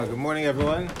Good morning,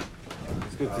 everyone.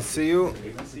 It's good to see you.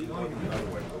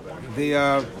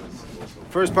 The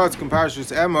first part of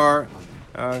Parashas Emor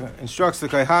instructs the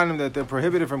Kohanim that they're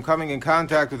prohibited from coming in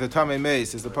contact with the tamei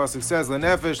mace, as the pasuk says,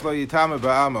 "Lenefesh lo yitame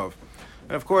ba'amov."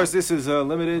 And of course, this is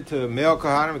limited to male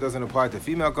Kohanim; it doesn't apply to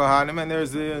female Kohanim. And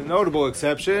there's the notable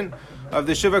exception of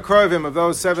the Shiva Krovim, of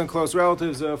those 7 close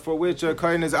relatives for which a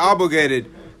Kohen is obligated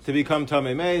to become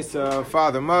tamei mace: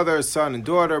 father, mother, son and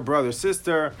daughter, brother,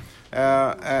 sister,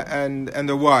 and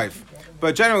the wife.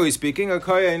 But generally speaking, a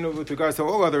Kohen, with regards to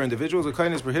all other individuals, a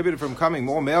Kohen is prohibited from coming,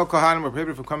 all male Kohanim are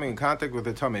prohibited from coming in contact with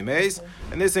the tamei mace,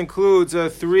 and this includes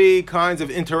 3 kinds of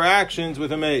interactions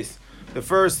with a mace. The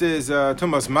first is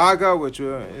tumas maga, which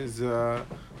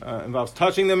involves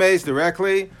touching the mace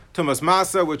directly. Tumas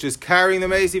masa, which is carrying the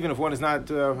mace, even if one is not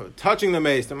touching the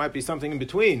mace, there might be something in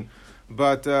between.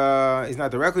 But he's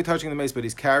not directly touching the mace, but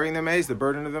he's carrying the mace, the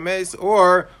burden of the mace.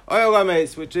 Or oil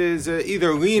mace, which is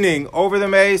either leaning over the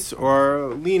mace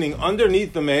or leaning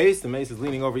underneath the mace is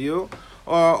leaning over you.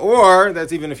 Or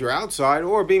that's even if you're outside,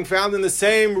 or being found in the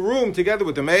same room together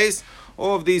with the mace.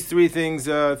 All of these 3 things,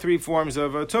 3 forms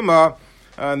of tumah,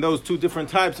 and those 2 different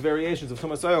types, variations of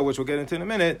tumas oil, which we'll get into in a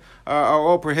minute, are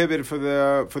all prohibited for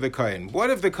the kohen. What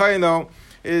if the kohen, though,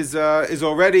 is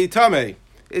already tamei?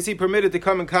 Is he permitted to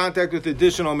come in contact with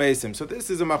additional mesim? So this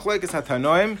is a machlekes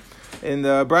hatanoim in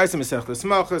the Brayso Masechtas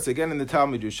Malchus, again in the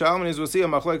Talmud Yerushalmi, as we'll see a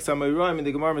machlekes hamoraim in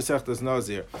the Gemara Masechtas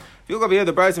Nazir. If you look over here,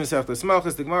 the Brayso Masechtas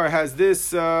Malchus, the Gemara has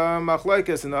this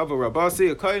machlekes in the Ava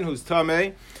Rabasi, a kohen who's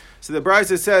tamei. So the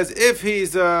Brayso says if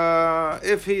he's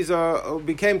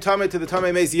became tamei to the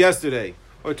tamei mace yesterday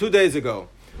or 2 days ago,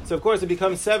 so of course it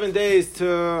becomes 7 days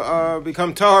to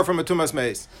become tahar from a tumas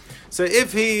mace. So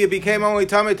if he became only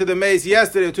tamei to the mace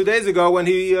yesterday or 2 days ago, when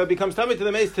he becomes tamei to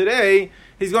the mace today,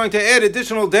 he's going to add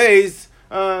additional days,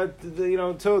 till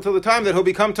the time that he'll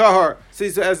become tahar. See,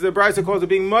 as the Brayso calls it,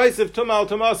 being moisiv tumal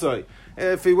tumasoi.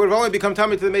 If he would have only become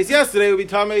tamei to the mace yesterday, it would be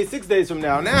tamei 6 days from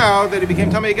now. Now that he became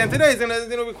tamei again today, he's going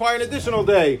to require an additional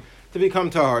day to become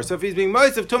tahar. So if he's being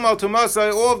moisiv tumal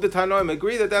tumasoi, all of the Tanoim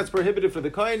agree that that's prohibited for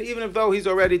the kohen, even if though he's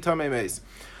already tamei mace.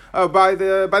 By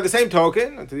the same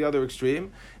token, to the other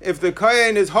extreme, if the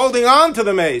kohen is holding on to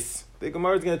the mace, the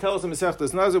Gemara is going to tell us in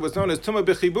Masechtas Nazir what's known as tumah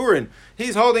b'chiburin.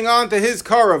 He's holding on to his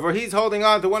karav, or he's holding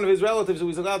on to one of his relatives who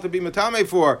he's allowed to be matamei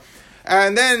for,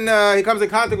 and then he comes in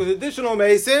contact with additional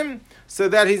mesim, so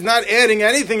that he's not adding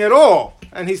anything at all,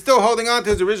 and he's still holding on to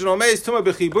his original mace, tumah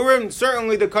b'chiburin.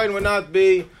 Certainly the kohen would not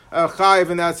be chayiv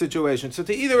in that situation. So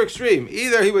to either extreme,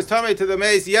 either he was tamei to the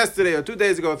mace yesterday or 2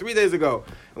 days ago or 3 days ago,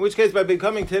 in which case by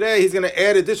becoming today he's going to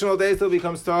add additional days till he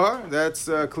becomes tahar. That's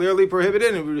clearly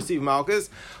prohibited and we receive malchus.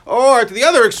 Or to the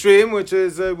other extreme, which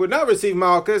is would not receive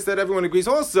malchus, that everyone agrees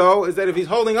also, is that if he's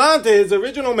holding on to his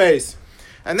original mace,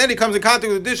 and then he comes in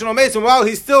contact with additional mace, and while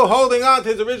he's still holding on to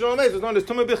his original mace, it's known as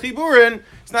tumah b'chiburin,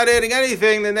 he's not adding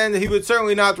anything, and then he would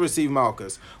certainly not receive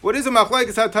malchus. What is a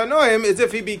machlekes hatanoim is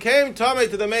if he became tamei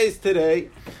to the mace today,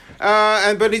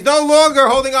 but he's no longer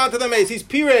holding on to the mace, he's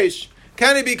piresh.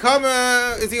 Can he become,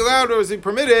 is he allowed or is he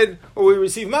permitted, or will he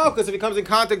receive malchus if he comes in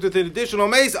contact with an additional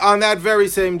mace on that very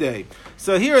same day?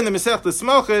 So here in the Masechtas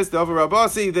Malchus, the Ava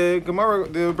Rabasi, the Gemara,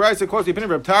 the Brayso quotes the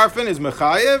opinion of Reb Tarfon is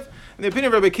mechayev, and the opinion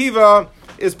of Rabbi Kiva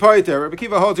is poiter. Rabbi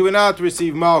Kiva holds he would not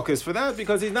receive malchus for that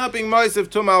because he's not being moisiv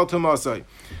tumal tumasai.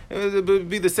 It would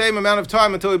be the same amount of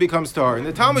time until he becomes tahar. In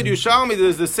the Talmud Yerushalmi,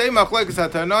 there's the same machlekes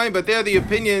hatanoim, but there the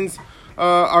opinions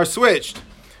are switched.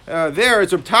 There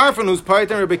it's Reb Tarfon who's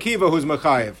poiter and Rabbi Kiva who's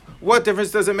mechayev. What difference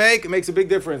does it make? It makes a big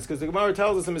difference because the Gemara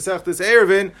tells us in Masechtas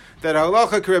Eruvin that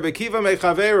halacha k'Rebbe Kiva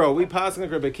mechavero. We pass like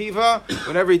Rebbe Kiva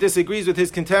whenever he disagrees with his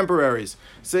contemporaries.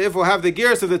 So if we'll have the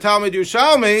gears of the Talmud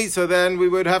Yerushalmi, so then we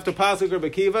would have to pass like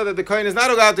Rebbe Kiva that the kohen is not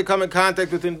allowed to come in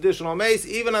contact with an additional mace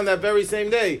even on that very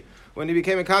same day when he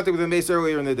became in contact with a mace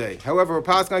earlier in the day. However, we're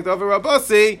passing like the Ava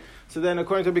Rabasi, so then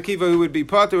according to Rebbe Kiva, who would be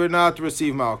potter would not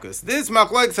receive malchus. This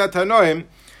machlekes hatanoim,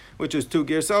 which is 2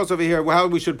 gersos over here, how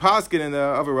we should paskin in the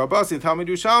Ava Rabasi, the Talmud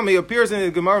Yerushalmi, appears in the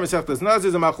Gemara Masechtas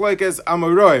Nazir, the machlekes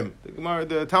amoraim.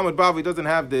 The Talmud Bavli doesn't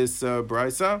have this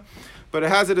brisa, but it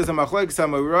has it as a machlekes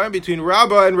amoraim between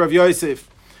Rabbi and Rav Yosef.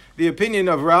 The opinion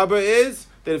of Rabbi is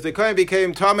that if the kohen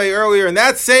became tamei earlier in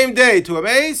that same day to a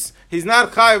mace, he's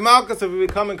not chayiv malchus if he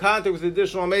become in contact with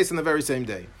additional mace on the very same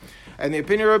day. And the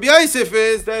opinion of Rabbi Yosef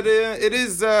is that it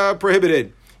is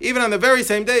prohibited. Even on the very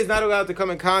same day, he's not allowed to come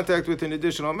in contact with an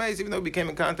additional mace, even though he became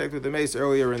in contact with the mace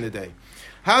earlier in the day.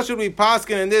 How should we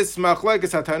paskin in this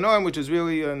machlekes hatanoim, which is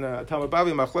really in Talmud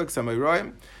Bavli machlekes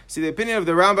hamoraim? See, the opinion of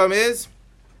the Rambam is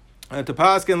to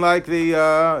paskin like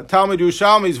the Talmud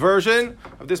Yerushalmi's version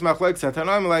of this machlekes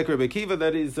hatanoim, like Rebbe Kiva,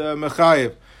 that is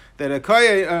mechayev. that a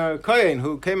kohen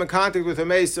who came in contact with a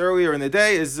mace earlier in the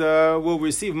day will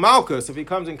receive malchus if he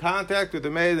comes in contact with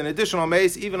an additional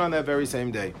mace, even on that very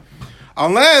same day.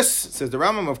 Unless, says the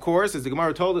Rambam, of course, as the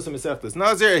Gemara told us in Masechtas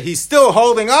Nazir, he's still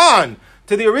holding on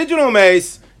to the original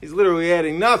mace. He's literally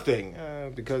adding nothing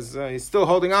because he's still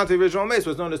holding on to the original mace,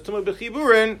 what's known as Tumah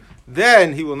B'chiburin.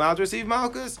 Then he will not receive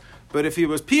malchus. But if he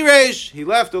was piresh, he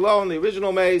left alone the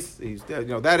original mace.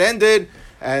 That ended,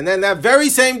 and then that very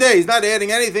same day, he's not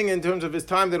adding anything in terms of his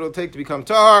time that it'll take to become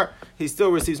tahar. He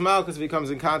still receives malchus if he comes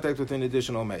in contact with an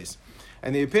additional mace.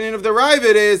 And the opinion of the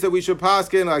Ravid is that we should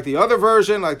paskin like the other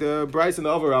version, like the Bryce and the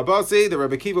Over Rabasi. The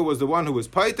Rabbi Kiva was the one who was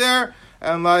pait there,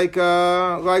 and like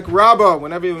Rabba,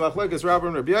 whenever you machlekes Rabba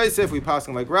and Rabbi Yosef, we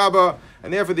paskin like Rabba.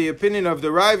 And therefore, the opinion of the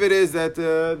Ravid is that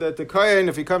the kohen,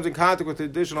 if he comes in contact with the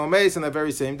additional mace on that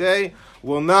very same day,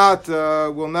 will not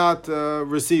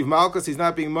receive malchus. He's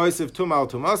not being moisiv tumal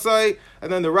tumasai.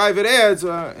 And then the Ravid adds,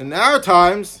 in our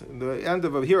times, the end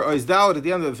of here oizdal at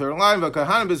the end of the third line,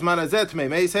 v'kahanim bismanazet me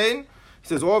meishein. He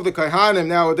says all of the Kohanim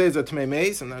nowadays are Tmei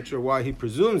Mace. I'm not sure why he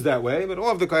presumes that way, but all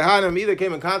of the Kohanim either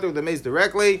came in contact with the mace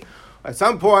directly at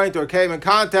some point or came in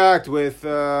contact with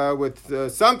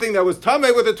something that was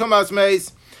Tamei with the Tumas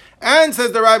mace. And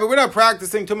says the Rabbi, we're not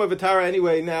practicing Tumah V'Tara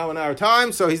anyway now in our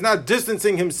time, so he's not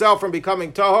distancing himself from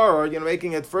becoming Tahor or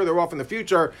making it further off in the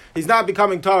future. He's not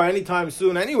becoming Tahor anytime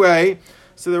soon anyway.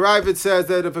 So the Ravid says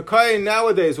that if a kohen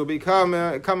nowadays will come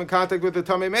in contact with the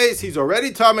Tamei mace, he's already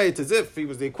Tamei. It's as if he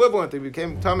was the equivalent. He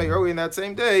became Tamei early in that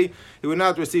same day. He would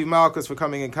not receive malchus for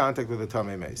coming in contact with the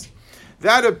Tamei mace.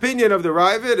 That opinion of the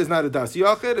Ravid is not a das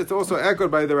yochid. It's also echoed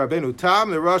by the Rabbeinu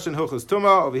Tam, the Rosh and Hilchos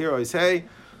Tumah. Over here I say,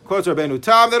 quotes Rabbeinu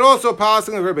Tam, that also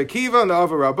passing the Rabbi Kiva and the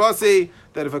Over Rabasi,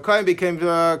 that if a kohen became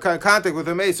in contact with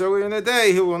a mace earlier in the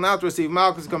day, he will not receive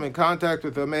malchus come in contact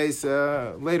with a mace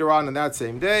later on in that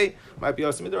same day. Might be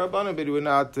also midrabanan, but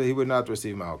he would not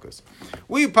receive malchus.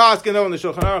 We paskin though in the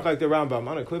Shulchan Aruch like the Rambam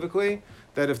unequivocally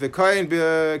that if the kohen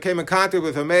came in contact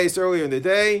with a mace earlier in the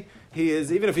day, he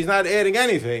is, even if he's not adding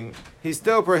anything, he's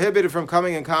still prohibited from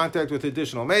coming in contact with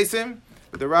additional mason.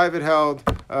 But the Ravid held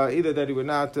either that he would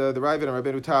not. The Ravid and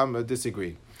Rabbeinu Tam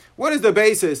disagreed. What is the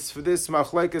basis for this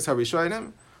machlekes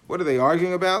harishonim? What are they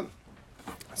arguing about?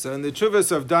 So in the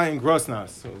Chuvas of Dayan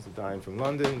Grosnas, who was a Dayan from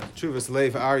London, Chuvas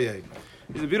Lev Aryeh,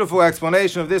 there's a beautiful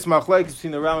explanation of this machlekes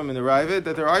between the Rambam and the Ravid,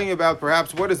 that they're arguing about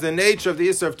perhaps what is the nature of the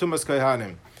Isser of Tumas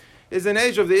Kohanim. Is the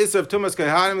nature of the Isser of Tumas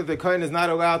Kohanim that the Kohen is not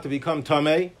allowed to become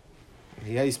Tamei?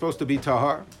 He's supposed to be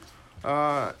Tahar.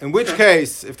 In which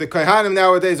case, if the Kohanim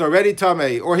nowadays are already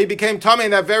Tamei, or he became Tamei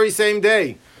in that very same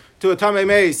day, to a Tamei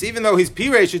mace, even though he's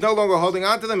piresh, he's no longer holding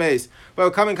on to the mace,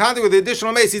 but coming in contact with the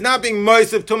additional mace, he's not being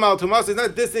moisiv tumal tumas, he's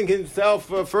not distancing himself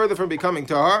further from becoming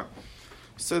tahar.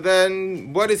 So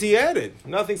then, what is he added?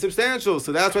 Nothing substantial.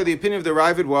 So that's why the opinion of the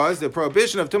Ravid was, the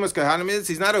prohibition of tumas kohanim is,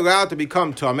 he's not allowed to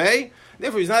become tamei,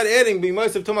 therefore he's not adding being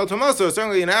moisiv tumal tumas, so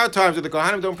certainly in our times where the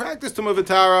kohanim don't practice tumah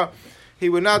v'tara, he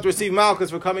would not receive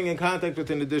malchus for coming in contact with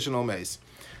an additional mace.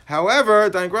 However,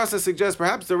 Dayan Grosnas suggests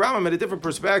perhaps the Rambam had a different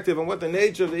perspective on what the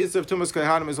nature of the Isser of Tumas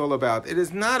Kohanim is all about. It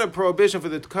is not a prohibition for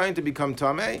the Kohen to become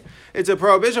Tamei. It's a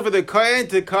prohibition for the Kohen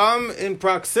to come in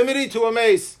proximity to a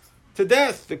mace, to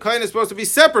death. The Kohen is supposed to be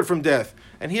separate from death.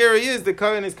 And here he is, the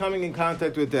Kohen is coming in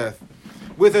contact with death,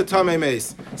 with a Tamei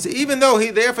mace. So even though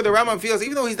therefore the Rambam feels,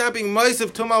 even though he's not being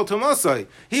Moisiv Tumal Tumasai,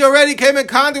 he already came in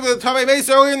contact with a Tamei mace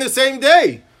earlier in the same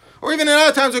day. Or even in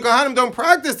other times where Kohanim don't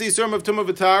practice the Yisurim of Tumah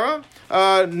V'Tara,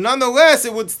 nonetheless,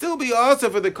 it would still be also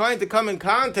for the Kohen to come in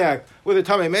contact with a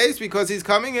Tamei mace because he's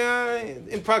coming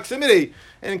in proximity,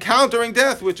 encountering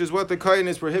death, which is what the Kohen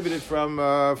is prohibited from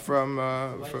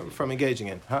engaging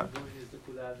in. Huh?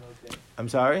 I'm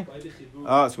sorry?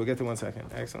 Oh, so we'll get to 1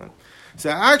 second. Excellent. So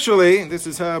actually, this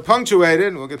is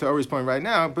punctuated, we'll get to Ori's point right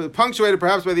now, but punctuated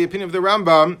perhaps by the opinion of the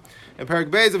Rambam in Perek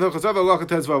Beis of Hilchos Halacha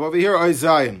Tezvav. Over here, Oy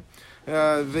Zayin.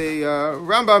 The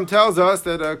Rambam tells us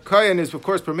that a Kohen is, of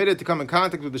course, permitted to come in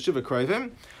contact with the Shiva Krivim,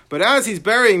 but as he's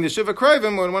burying the Shiva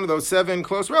Krivim, one of those 7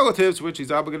 close relatives, which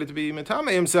he's obligated to be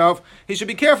Metame himself, he should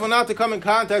be careful not to come in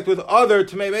contact with other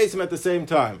Tamei Mesim at the same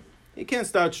time. He can't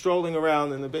start strolling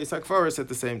around in the Beis HaKfaris at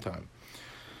the same time.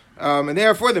 And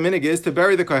therefore, the minig is to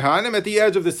bury the Kohanim at the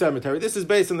edge of the cemetery. This is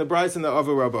based on the Bryce and the Avu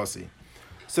Rabasi.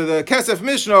 So the Kesef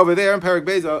Mishnah over there in Perek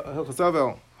Beis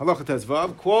Hilchos Halacha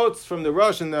Tezvav quotes from the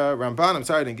Rosh and the Ramban. I'm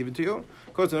sorry I didn't give it to you.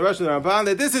 Quotes from the Rosh and the Ramban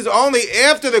that this is only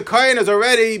after the Kohen has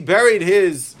already buried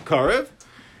his karev.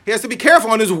 He has to be careful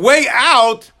on his way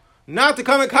out not to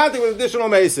come in contact with additional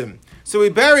mason. So he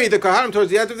buried the Kohanim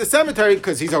towards the edge of the cemetery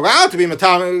because he's allowed to be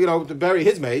matam, to bury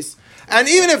his mace. And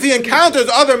even if he encounters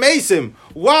other mason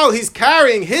while he's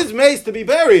carrying his mace to be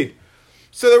buried,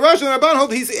 So the Rosh and the Rabban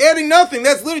hold he's adding nothing.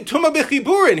 That's literally Tumah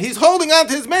B'chiburin. He's holding on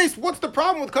to his mace. What's the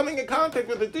problem with coming in contact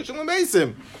with additional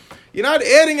maceim? You're not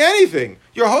adding anything.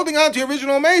 You're holding on to your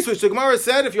original mace, which the Gemara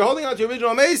said, if you're holding on to your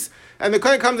original mace, and the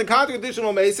Kohen comes in contact with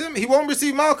additional maceim, he won't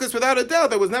receive Malchus without a doubt.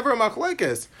 There was never a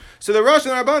Machlekes. So the Rosh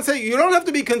and the Rabban say, you don't have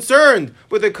to be concerned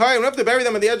with the Kohen. You don't have to bury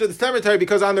them on the edge of the cemetery,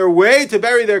 because on their way to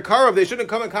bury their Karav, they shouldn't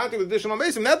come in contact with additional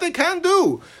maceim. That they can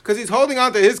do, because he's holding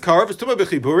on to his Karav, it's Tumah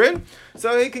B'chiburin,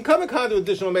 so he can come in contact with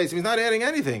additional maceim. He's not adding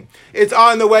anything. It's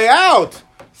on the way out.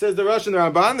 Says the Rosh and the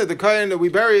Ramban that the Kohen that we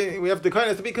bury, the Kohen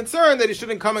has to be concerned that he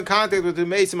shouldn't come in contact with the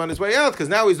mason on his way out, because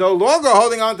now he's no longer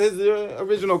holding on to his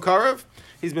original Karav.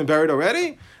 He's been buried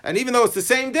already. And even though it's the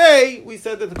same day, we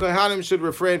said that the Kohanim should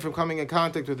refrain from coming in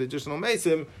contact with additional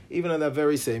mason, even on that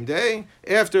very same day,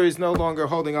 after he's no longer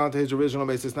holding on to his original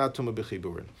mason. It's not Tumah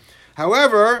B'chiburin.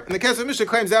 However, in the case of Mishnah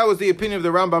claims that was the opinion of the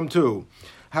Rambam too.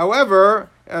 However,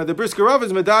 the Brisker Rav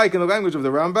is medayik in the language of the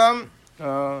Rambam.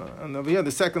 And over here,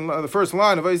 the first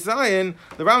line of Zion,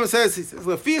 the Rambam says,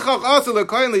 "Lefichach also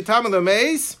lekoyin litamei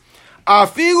lemeis,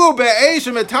 afilu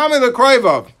be'eish metamei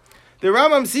lekroivav." The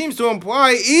Rambam seems to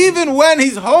imply even when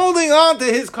he's holding on to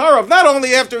his karav, not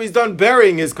only after he's done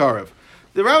burying his karav.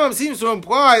 The Rambam seems to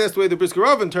imply, that's the way the Brisker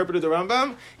Rav interpreted the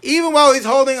Rambam, even while he's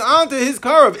holding on to his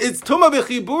karav, it's Tumah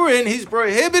B'chiburin, he's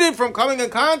prohibited from coming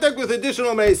in contact with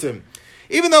additional mason.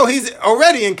 Even though he's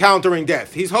already encountering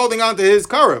death, he's holding on to his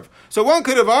karav. So one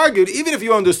could have argued, even if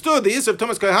you understood the Yisr of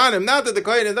Tumas Kohanim, not that the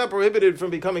Kohen is not prohibited from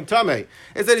becoming Tameh,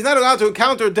 it's that he's not allowed to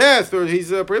encounter death, or he's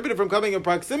prohibited from coming in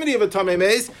proximity of a Tameh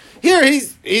mace. Here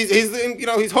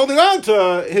he's holding on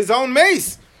to his own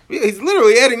mace. He's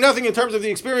literally adding nothing in terms of the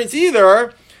experience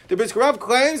either. The Brisker Rav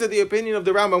claims that the opinion of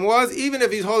the Rambam was, even if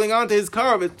he's holding on to his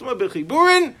karav, it's Tumah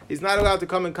B'chiburin, he's not allowed to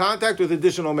come in contact with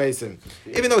additional mason.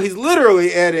 Even though he's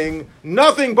literally adding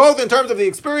nothing, both in terms of the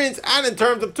experience and in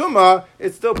terms of Tumah,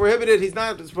 it's still prohibited. He's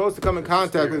not supposed to come in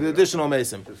contact with additional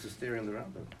mason.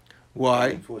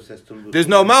 Why? There's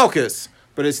no Malchus,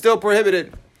 but it's still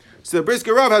prohibited. So the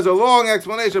Brisker Rav has a long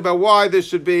explanation about why this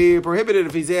should be prohibited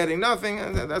if he's adding nothing,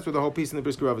 and that's what the whole piece in the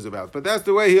Brisker Rav is about. But that's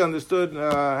the way he understood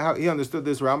how he understood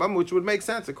this Rambam, which would make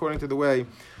sense according to the way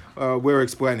we're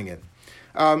explaining it.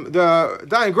 The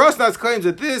Dayan Grosnaz claims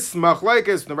that this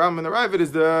machlekes, the Rambam and the Ravid,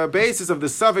 is the basis of the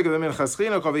suffix of the Minchas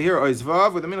Chinuch over here,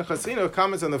 Oizvav, where the Minchas Chinuch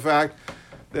comments on the fact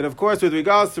that, of course, with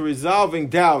regards to resolving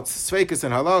doubts, Sfeikus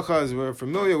and Halacha, as we're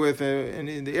familiar with,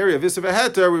 in the area of Issa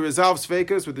V'Heter, we resolve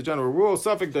Sfeikus with the general rule,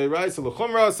 Safek Deiraisa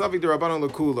L'Chumra, Safek D'Rabbanan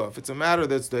L'Kula. If it's a matter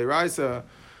that's Deiraisa,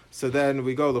 so then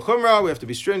we go L'Chumra, we have to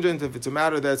be stringent. If it's a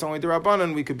matter that's only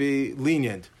D'Rabbanan, we could be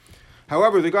lenient.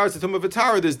 However, with regards to Tumah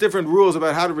V'Tara, there's different rules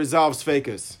about how to resolve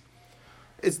Sfeikus.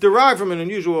 It's derived from an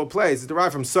unusual place. It's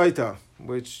derived from Saita,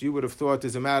 which you would have thought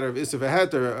is a matter of Issa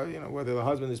V'Heter, whether the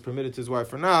husband is permitted to his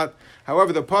wife or not.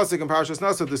 However, the pasuk in Parashas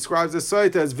Naso describes the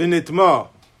Saita as Vinitma.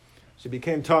 She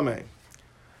became Tameh.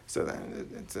 So then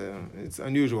it's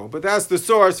unusual. But that's the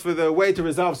source for the way to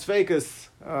resolve Sfeikus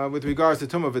with regards to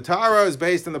Tumah V'Tara is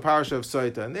based on the Parasha of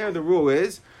Saita. And there the rule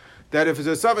is that if it's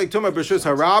a Safek Tumah B'Shus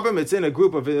Harabim, it's in a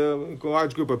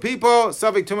large group of people,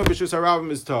 Safek Tumah B'Shus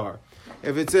Harabim is Tar.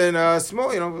 If it's in a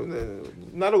small,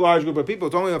 not a large group of people,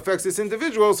 it only affects this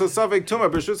individual, so Safek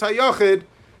Tumah B'Shus HaYachid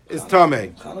is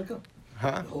Tameh. Chanukah?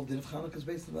 Huh? The whole din of Chanukah is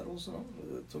based on that also?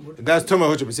 That's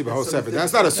Tumah Hucha B'Siba whole separate.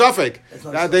 That's not a Safek.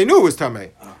 That they knew it was Tameh.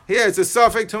 Here it's a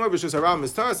Safek Tumah B'Shus Haram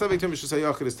is Tar, Safek Tumah B'Shus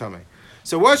HaYachid is Tameh.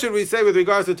 So what should we say with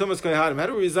regards to Tumas Kohanim? How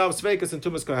do we resolve Sveikus and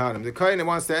Tumas Kohanim? The Kohen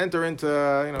wants to enter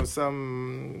into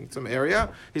some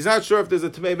area. He's not sure if there's a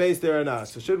Tamei base there or not.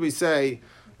 So should we say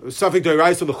Safek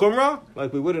Deiraisa L'Chumra,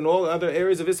 like we would in all other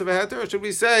areas of Issa V'Heter, or should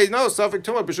we say, no, Safek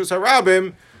Tumah B'Shus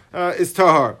Harabim is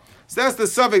Tahar? So that's the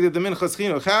Safek that the Minchas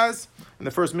Chinuch has in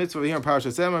the first mitzvah here in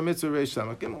Parashat Emor, mitzvah Reish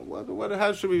Samach.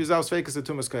 How should we resolve Sveikus and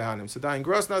Tumas Kohanim? So Dayan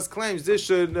Grosnaz claims this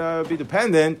should be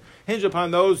dependent, hinge upon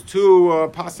those two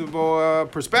possible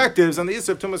perspectives on the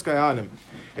Issa of Tumas Kohanim.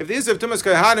 If the Issa of Tumas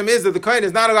Kohanim is that the Kohen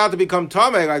is not allowed to become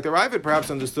Tameh, like the Ravid perhaps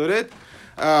understood it,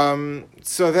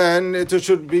 so then it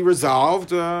should be resolved.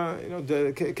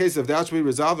 The case of doubt should be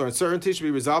resolved, or uncertainty should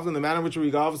be resolved in the manner in which it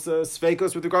resolves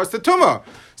Sfeikos with regards to Tumah.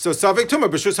 So Safek Tumah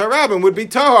B'Shus Harabim would be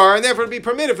Tahar, and therefore it would be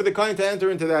permitted for the Kohen to enter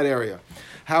into that area.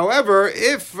 However,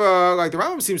 if, like the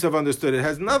Rambam seems to have understood, it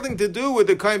has nothing to do with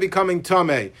the Kohen becoming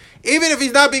Tameh. Even if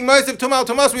he's not being Mosif Tumah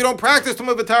Tumas, we don't practice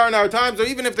Tumah V'Tara in our times, or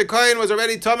even if the Kohen was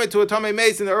already Tameh to a Tameh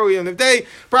mace in the early in the day,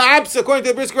 perhaps, according to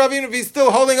the Brisker Rav, even if he's still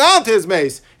holding on to his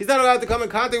mace, he's not allowed to come in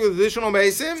contact with additional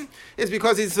maceim. It's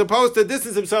because he's supposed to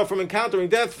distance himself from encountering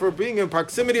death for being in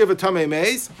proximity of a Tameh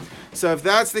mace. So if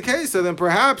that's the case, so then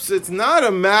perhaps it's not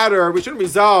a matter, we shouldn't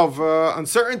resolve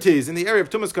uncertainties in the area of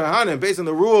Tumas Kohanim based on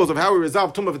the rules of how we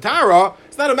resolve Tumah V'Tara.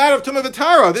 It's not a matter of Tumah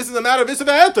V'Tara. This is a matter of Issa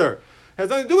V'Eter. It has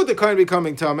nothing to do with the Kohen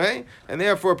becoming Tameh, and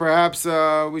therefore perhaps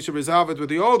we should resolve it with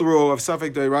the old rule of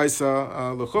Safek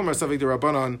D'Oraisa L'chum or Safek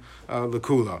D'Rabbanan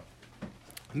L'kula.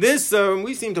 This,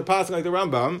 we seem to pass like the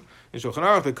Rambam, in Shulchan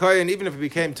Aruch, the Kohen, even if it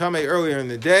became Tameh earlier in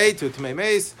the day to a Tameh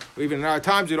mace, or even in our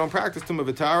times we don't practice Tumah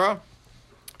V'Tara,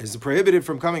 is prohibited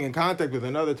from coming in contact with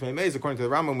another Tameh mace. According to the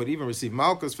Rambam, would even receive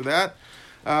Malkus for that,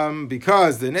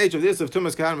 because the nature of this of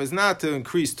Tumas Kohanim is not to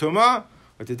increase Tumah,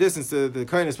 or to distance the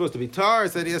Kohen is supposed to be tar.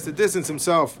 It's that he has to distance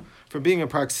himself from being in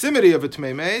proximity of a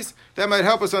Tameh mace. That might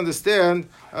help us understand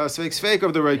Sveik Sveik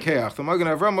of the Reikeach. The Magen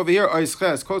Avram over here, Ois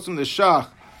Ches, quotes from the Shach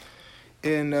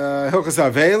in Hilchas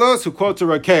Avelos, who quotes a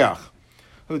Reikeach,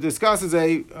 who discusses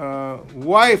a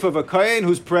wife of a Kohen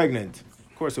who's pregnant.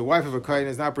 Of course, a wife of a Kohen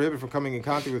is not prohibited from coming in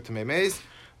contact with Tameh mace,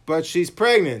 but she's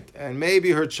pregnant, and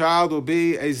maybe her child will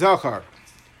be a Zachar,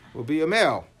 will be a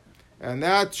male. And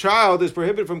that child is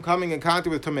prohibited from coming in contact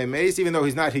with Tameh mace, even though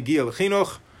he's not Higia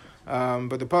L'chinuch.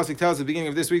 But the pasuk tells at the beginning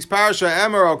of this week's parasha,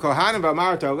 Emer al Kohanim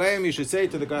v'amar ta'aleim, you should say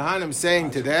to the Kohanim,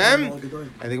 saying to them,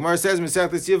 and the Gemara says,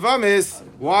 Mesechtes Yevamis,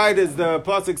 why does the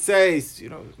pasuk say,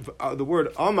 the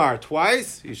word Amar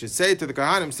twice? You should say to the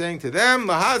Kohanim, saying to them,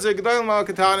 Lahazer Gedolim al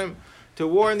Katanim, to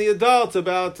warn the adults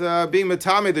about being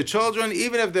matame the children,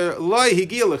 even if they're loy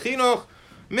Higia L'chinuch.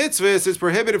 Mitzvahs is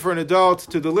prohibited for an adult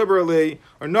to deliberately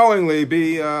or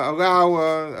knowingly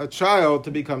allow a child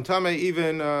to become tamei,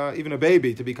 even a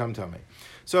baby to become tamei.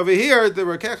 So over here, the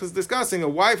Rekeach is discussing a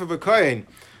wife of a Kohen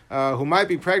who might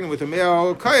be pregnant with a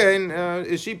male Kohen.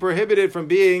 Is she prohibited from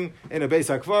being in a Beis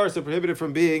HaKvar, so prohibited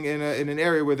from being in an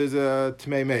area where there's a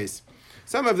Tamei mace?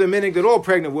 Some of them meaning that all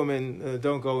pregnant women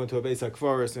don't go into a Beis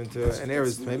HaKvaris, into an area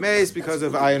of Tamei mace because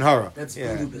of Ayin Hara. That's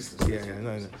voodoo business.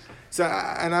 No. So,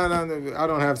 and I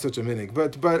don't have such a minig,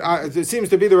 but it seems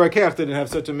to be the Rekeach didn't have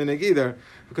such a minig either,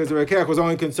 because the Rekeach was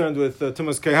only concerned with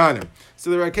Tumas Kohanim. So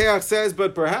the Rekeach says,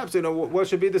 but perhaps what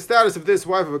should be the status of this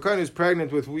wife of a Kohen who's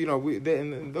pregnant with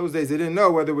in those days they didn't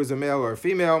know whether it was a male or a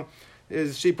female.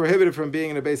 Is she prohibited from being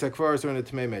in a Beis HaKvaris or in a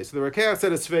Tamei mace? So the Rekeach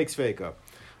said a Sveik Sveika.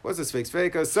 What's a Sveik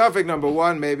Sveika? Suffix number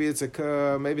one, maybe it's a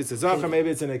Zachar, maybe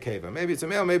it's an Akeva. Maybe it's a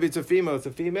male, maybe it's a female. It's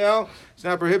a female. It's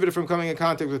not prohibited from coming in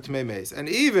contact with Tamei mace. And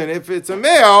even if it's a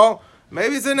male,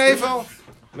 maybe it's an Eifel.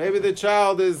 Maybe the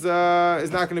child is not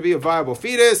going to be a viable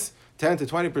fetus. 10 to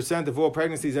 20% of all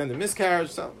pregnancies end in miscarriage.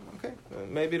 So, okay,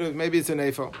 maybe it's an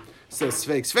Eifel. So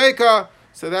Sveik Sveika.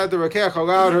 So that the Rekeach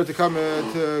allowed her to come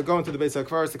to go into the Beis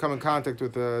HaKvaris to come in contact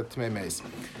with the Tamei mace.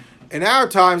 In our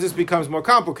times, this becomes more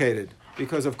complicated,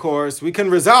 because, of course, we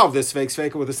can resolve this fake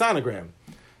sveika with a sonogram.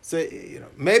 So,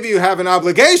 maybe you have an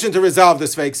obligation to resolve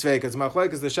this fake sveika. It's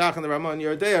machlokes the Shach and the Ramah and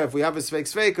Yerdea. If we have a fake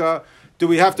sveika, do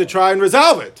we have to try and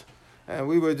resolve it? And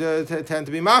we would tend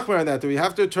to be machmer on that. Do we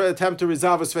have to attempt to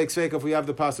resolve a fake sveika if we have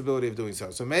the possibility of doing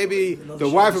so? So maybe the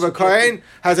wife of a Kohen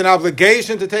has an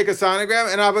obligation to take a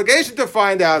sonogram, an obligation to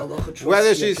find out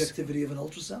whether she's... the objectivity of an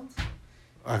ultrasound?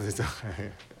 It's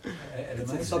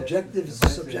subjective. It's a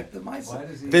subjective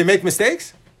mindset. They make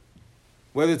mistakes?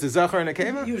 Whether it's a Zachar and a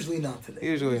Keva? Usually not today.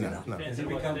 Usually not. No. Does it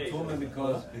become Tumah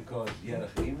because you had a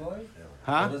Chimoy?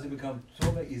 Huh? Or does it become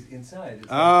Tumah is inside?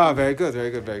 Very good.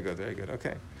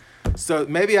 Okay. So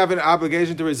maybe you have an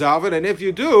obligation to resolve it, and if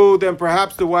you do, then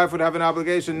perhaps the wife would have an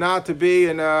obligation not to be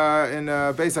in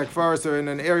a Beis HaKvaris or in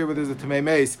an area where there's a Tamei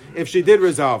mace if she did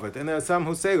resolve it. And there are some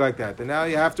who say like that. And now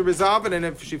you have to resolve it, and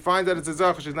if she finds that it's a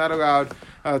Zachar, she's not allowed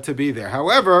to be there.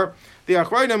 However, the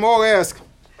Achronim all ask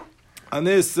on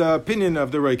this opinion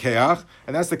of the Rekeach,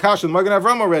 and that's the Kasha the Magen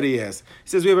Avram already asked. He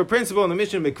says we have a principle in the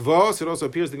Mishnah Mikvos, it also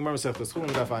appears in the Gemara Masechtas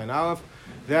Chulin Daf Ayin Aleph,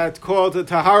 that called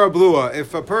Tahara Blua.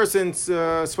 If a person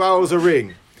swallows a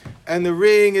ring, and the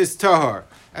ring is Tahar,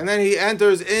 and then he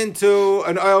enters into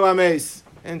an Oil HaMeis,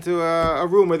 into a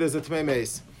room where there's a Tamei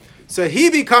mace, so he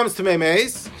becomes Tamei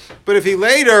mace, but if he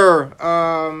later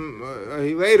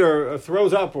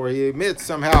throws up or he emits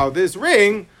somehow this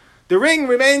ring, the ring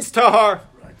remains Tahar.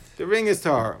 the ring is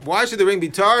tahar. Why should the ring be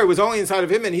tahar? It was only inside of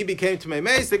him, and he became tamei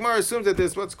meis. The Gemara assumes that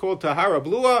this what's called tahara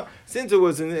blua, since it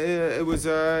was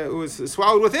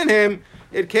swallowed within him.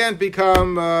 It can't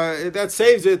become. That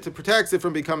saves it, protects it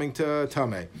from becoming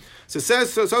tamei. So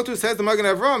too says the Magen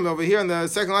Avram over here in the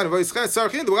second line of the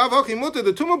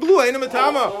tumah blua ain't a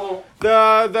matama.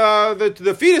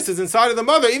 The fetus is inside of the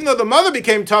mother, even though the mother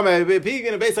became tamei, being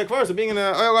in a base like first, or being in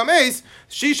a oil ames,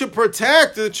 she should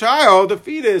protect the child, the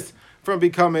fetus, from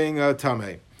becoming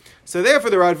tamei. So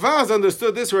therefore, the Radvaz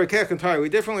understood this Rekech entirely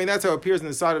differently. That's how it appears in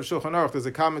the side of Shulchan Aruch. There's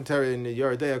a commentary in the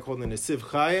Yeridea called the Nesiv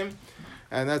Chaim.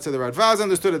 And that's how the Radvaz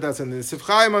understood it. That's how the Nesiv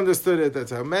Chaim understood it.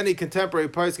 That's how many contemporary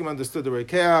poskim understood the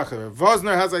Rekeach.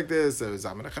 Vosner has like this.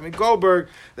 Zalman Goldberg.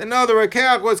 Then no, the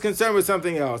Rekeach was concerned with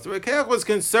something else. The Rekeach was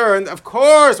concerned, of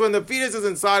course, when the fetus is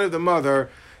inside of the mother,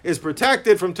 is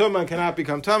protected from tumah and cannot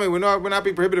become tummy. Would not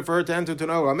be prohibited for her to enter to an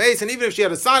oil mace. And even if she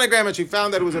had a sonogram and she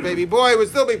found that it was a baby boy, it would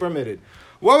still be permitted.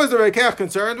 What was the Rekeach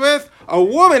concerned with? A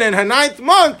woman in her 9th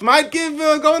month might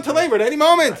go into labor at any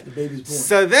moment. The baby's born.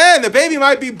 So then the baby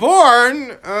might be born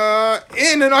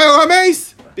in an oil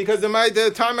mace because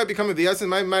the time might become of the essence,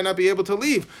 might not be able to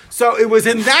leave. So it was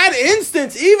in that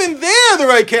instance, even there, the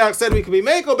Rekeach said we could be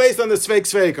mekel based on the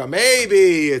sveka.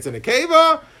 Maybe it's an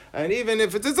akeva, and even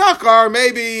if it's a zachar,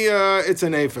 maybe it's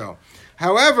an ephel.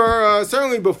 However,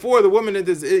 certainly before the woman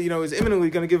is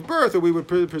imminently going to give birth, or we would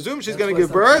presume she's going to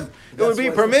give birth, it would be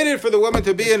permitted for the woman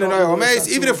to be in an oil mace,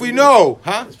 even if we know.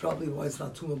 That's probably why it's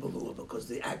not tumah balua, because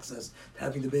the access to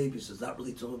having the baby, so it's not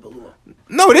really tumah balua.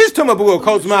 No, it is tumah balua.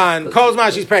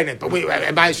 Kozman, she's pregnant,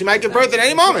 but she might give birth at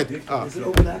any moment. It's an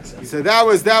open access. So that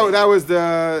was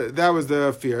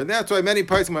the fear, and that's why many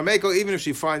parts of Mameko, even if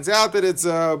she finds out that it's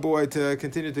a boy, to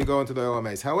continue to go into the oil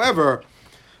mace. However,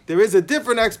 there is a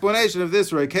different explanation of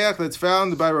this Rekeach that's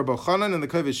found by Rabbi Chanan in the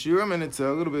Shiur, and it's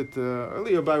a little bit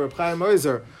earlier by Rabbi Chaim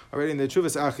Moiser, already in the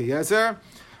Chuvas Achiezer,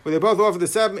 where they both offer the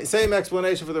same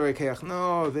explanation for the Rekeach.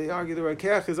 No, they argue the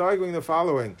Rekeach is arguing the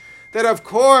following, that of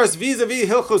course, vis-a-vis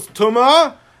Hilchos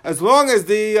Tumah, as long as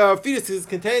the fetus is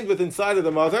contained within inside of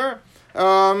the mother,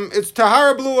 it's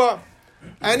Tahara Blua.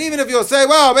 And even if you'll say,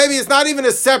 well, maybe it's not even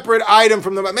a separate item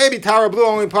from the... Maybe Tahara Blua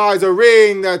only implies a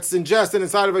ring that's ingested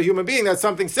inside of a human being. That's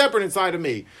something separate inside of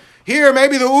me. Here,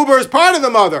 maybe the uber is part of the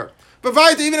mother. But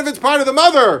even if it's part of the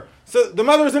mother, so the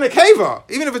mother is in a keva.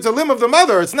 Even if it's a limb of the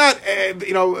mother, it's not,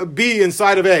 B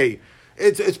inside of A.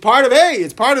 It's part of A.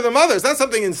 It's part of the mother. It's not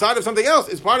something inside of something else.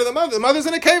 It's part of the mother. The mother's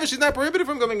in a keva. She's not prohibited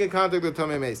from coming in contact with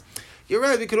tamei meis. You're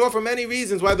right, we could offer many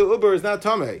reasons why the uber is not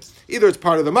tamei. Either it's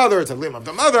part of the mother, it's a limb of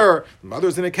the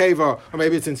mother's in a keva, or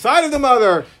maybe it's inside of the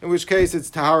mother, in which case it's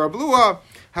tahara blua.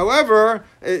 However,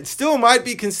 it still might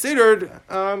be considered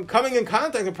coming in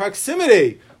contact, in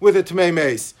proximity with a tamei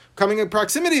meis, coming in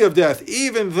proximity of death.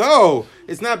 Even though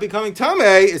it's not becoming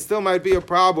tamei, it still might be a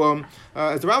problem.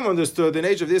 As the Rambam understood, the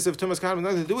nature of this of Tumas Kohanim has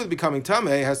nothing to do with becoming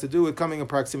tamei, it has to do with coming in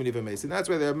proximity of a meis. And that's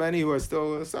why there are many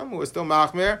some who are still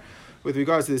machmer with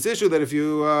regards to this issue, that if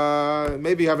you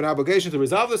maybe have an obligation to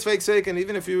resolve this fake sake, and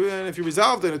even if you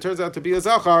resolved it, it turns out to be a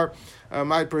zachar,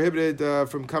 might prohibit it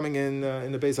from coming in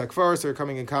the Beis HaKfaros or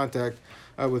coming in contact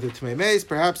with the Tamei Meis.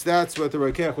 Perhaps that's what the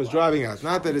Rekeach was driving at.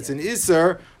 Not that it's an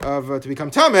Isser of to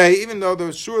become Tamei, even though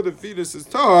the fetus is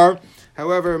Tahar.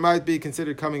 However, it might be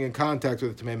considered coming in contact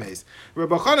with the Tamei Meis.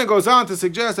 Rabbi Chanan goes on to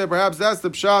suggest that perhaps that's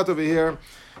the pshat over here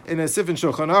in a Sif in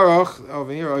Shulchan Aruch,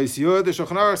 over here, Shiur. The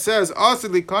Shulchan Aruch says, "Asad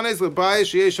likanes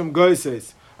lebayis sheyesham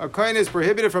goises." A kohen is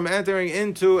prohibited from entering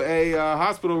into a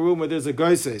hospital room where there's a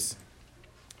goises.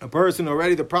 A person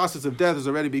already, the process of death has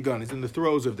already begun. He's in the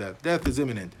throes of death. Death is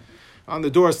imminent. On the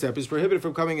doorstep, is prohibited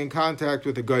from coming in contact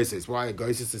with the goises. Why? A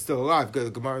goises is still alive. The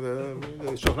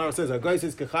Shulchan Aruch says, "A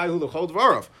goises kechayhu l'chol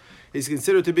dvarav." He's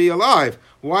considered to be alive.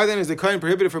 Why then is the kohen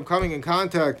prohibited from coming in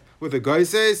contact with the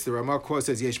goises? The Ramah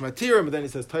says yesh matirim, but then he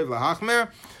says tov lahachmer.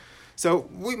 So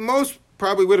we most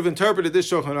probably would have interpreted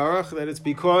this Shulchan Aruch that it's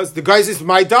because the goises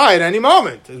might die at any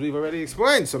moment, as we've already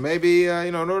explained. So maybe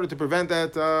in order to prevent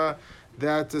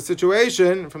that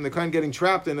situation from the kohen getting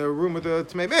trapped in a room with a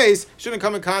Tamei Meis, shouldn't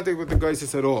come in contact with the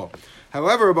goises at all.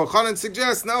 However, Rabbi Chanan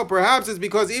suggests, no, perhaps it's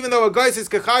because even though a goises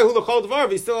kechayhu l'chol dvar,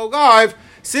 he's still alive,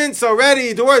 since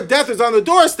already death is on the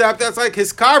doorstep, that's like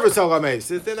his karvus al ha-meis.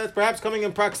 That's perhaps coming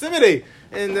in proximity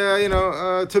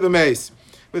to the mace.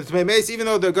 With Tamei Meis, even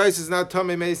though the goises is not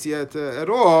Tamei Meis yet at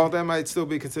all, that might still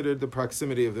be considered the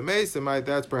proximity of the mace.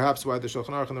 That's perhaps why the Shulchan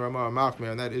Aruch and the Ramah are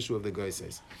machmer on that issue of the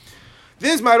goises.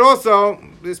 This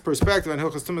perspective on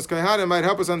Hilchos Tumas Kohanim might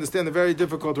help us understand the very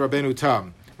difficult Rabbeinu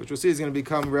Tam, which we'll see is going to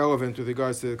become relevant with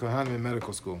regards to the Kohanim in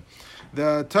medical school.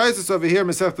 The Taisus over here,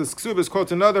 Masechtas Ksubas,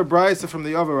 quotes another brayso from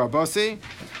the Yover Rabasi.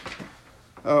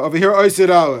 over here,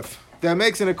 Oisid Aleph, that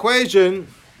makes an equation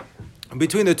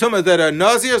between the tumah that a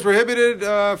nazir is prohibited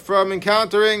from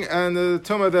encountering and the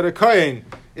tumah that a kohen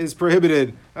is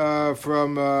prohibited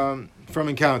from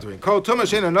encountering. Kol tumah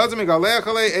she'ena nazir migalech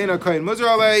alei, eina kohen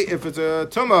muzar alei. If it's a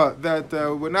tumah that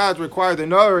would not require the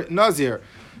nazir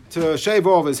to shave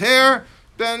all of his hair,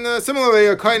 then similarly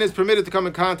a kohen is permitted to come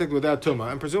in contact with that tumah.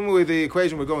 And presumably the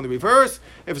equation would go in the reverse.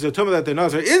 If it's a tumah that the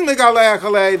nazir is migalech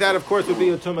alei, that of course would be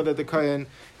a tumah that the kohen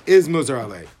is muzar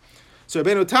alei. So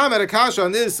Rabbeinu Tam had a kasha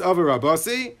on this of a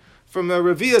Rabasi from the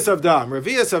Revius of Dam.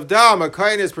 Revius of Dam, a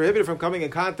kohen is prohibited from coming in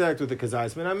contact with the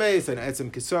kazayis min hameis and etzem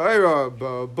kisoira,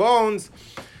 bones,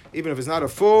 even if it's not a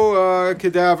full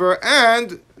cadaver,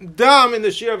 and Dam in the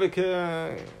Shiur of a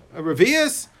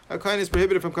Revius, a kohen is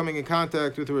prohibited from coming in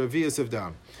contact with the Revius of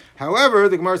Dam. However,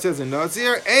 the Gemara says in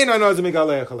Nazir, ein a nazir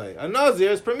migalech alei. A nazir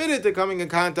is permitted to coming in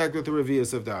contact with the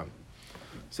Revius of Dam.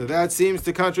 So that seems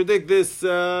to contradict this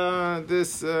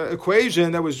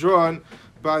equation that was drawn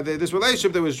by this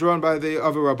relationship that was drawn by the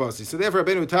Avu Rabasi. So therefore,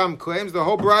 Rabbeinu Tam claims the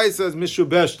whole brayso says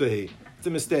mishubeshtahi. It's a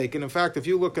mistake, and in fact, if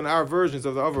you look in our versions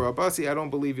of the Avu Rabasi, I don't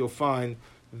believe you'll find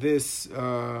this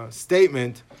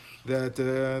statement that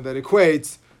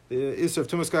equates the Isra of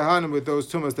Tumas Kohanim with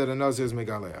those tumas that a nazir is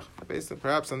megaleach. Based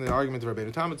perhaps on the argument of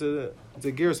Rabbeinu Tam, it's a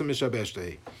gersa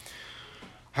mishabeshtahi.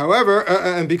 However,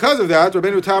 and because of that,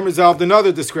 Rabbeinu Tam resolved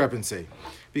another discrepancy.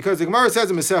 Because the Gemara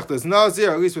says in Masechtas Nazir,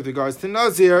 at least with regards to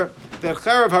Nazir, that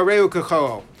Charav Hareu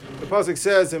Kechol. The pasuk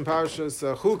says in Parashas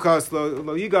Chukas,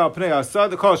 Lo Yigal Pnei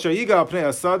Asad, Kol Sher Yigal Pnei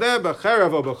Asadeh,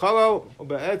 Becharav O Bechalo, O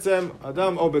Be'etzem,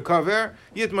 Adam O Bekaver,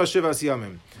 Yitma Shivas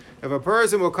Yamim. If a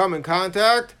person will come in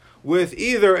contact with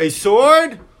either a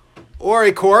sword or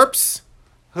a corpse,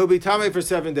 he'll be tamei for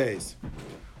 7 days.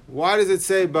 Why does it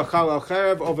say Bechal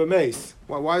Charav over mace?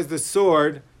 Why is the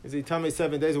sword, is he tamei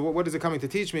 7 days? What is it coming to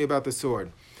teach me about the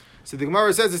sword? So the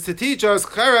Gemara says it's to teach us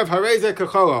Charav Hareze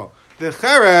Kecholo. The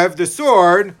Charav, the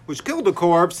sword, which killed the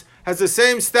corpse, has the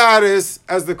same status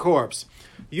as the corpse.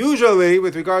 Usually,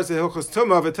 with regards to Hilchos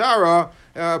Tumah V'Tara,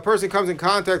 a person comes in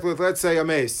contact with, let's say, a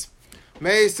mace.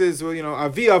 Mace is,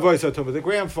 Avi Avois HaTumah, the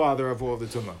grandfather of all the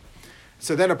Tumah.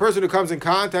 So then a person who comes in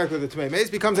contact with the Tumah mace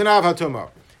becomes an Av HaTumah.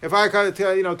 If I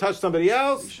touch somebody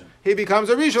else, he becomes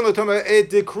a Rishon L'Tumah. It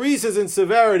decreases in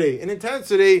severity, in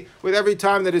intensity, with every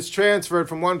time that it's transferred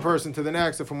from one person to the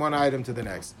next or from one item to the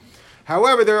next.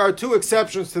 However, there are two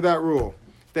exceptions to that rule,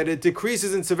 that it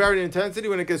decreases in severity and intensity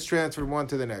when it gets transferred one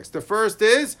to the next. The first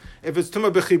is if it's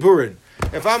Tumah B'chiburin.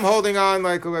 If I'm holding on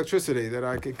like electricity that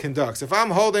I could conduct, if I'm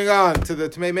holding on to the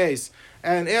Tumah mace,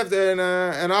 and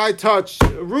I touch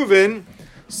Reuven,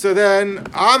 so then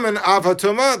I'm an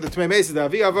Avatuma. The Tumah mace is the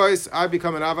Avi Avois. I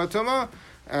become an Avatuma.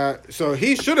 So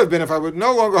he should have been, if I were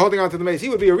no longer holding on to the mace, he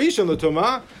would be a Rishon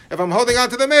L'Tumah. If I'm holding on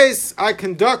to the mace, I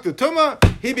conduct the Tumah.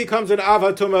 He becomes an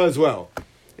Avatuma as well.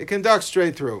 It conducts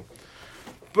straight through.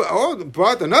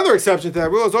 But another exception to that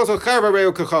rule is also Charav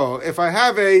Hareu Kechol. If I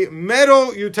have a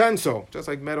metal utensil, just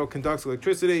like metal conducts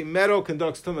electricity, metal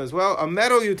conducts Tumah as well. A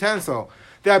metal utensil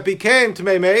that became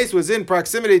Tumah mace, was in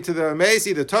proximity to the mace,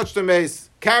 either touched the mace,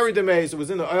 carried the mace, or was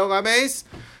in the oil mace.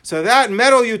 So that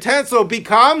metal utensil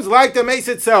becomes like the mace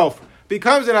itself,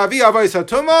 becomes an Avi Avois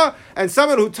HaTumah, and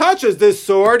someone who touches this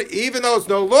sword, even though it's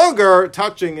no longer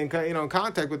touching in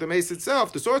contact with the mace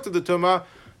itself, the source of the Tumah,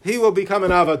 he will become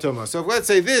an Avatuma. So if let's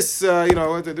say this,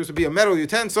 this would be a metal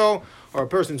utensil, or a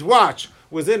person's watch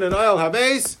was in an oil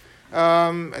habes,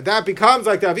 that becomes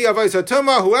like the Avi Avois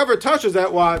HaTumah. Whoever touches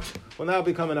that watch will now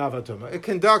become an Avatuma. It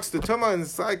conducts the Tumah, and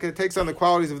it's like it takes on the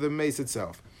qualities of the mace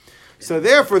itself. So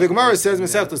therefore, the Gemara says,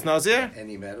 Masechtas Nazir.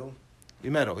 Any metal?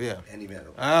 Metal, yeah. Any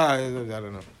metal. I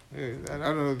don't know. I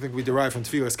don't think we derive from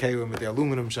Tfilas Kalim with the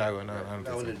aluminum shower. No,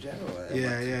 in general.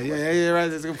 Yeah, right.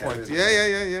 That's a good point.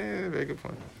 Yeah. Very good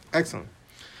point. Excellent.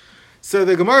 So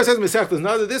the Gemara says, Masechtas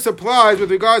Nazir, this applies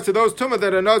with regards to those tumah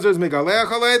that a Nazir is megaleach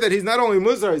alei, that he's not only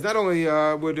muzar, he's not only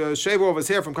would shave all of his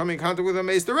hair from coming in contact with a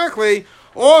mace directly,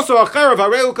 also a charav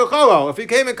hareu kecholo, if he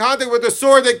came in contact with the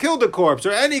sword that killed the corpse,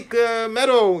 or any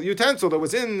metal utensil that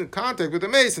was in contact with the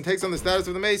mace and takes on the status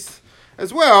of the mace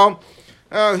as well,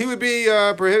 he would be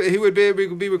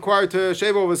required to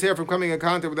shave all of his hair from coming in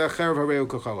contact with that charav hareu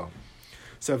kecholo.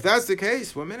 So if that's the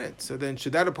case, 1 minute. So then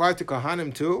should that apply to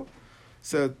Kohanim too?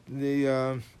 So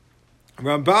the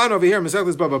Ramban over here,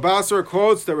 Masechtas Baba Basra,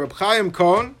 quotes the Reb Chaim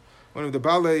Kohn, one of the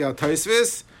Balei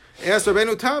Taisvis, asked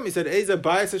Rabbeinu Tam, he said, Eza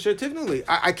Bayis Asher Tivnuli.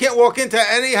 I can't walk into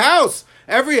any house.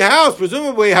 Every house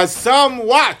presumably has some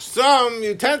watch, some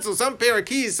utensil, some pair of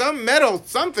keys, some metal,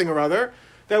 something or other,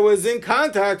 that was in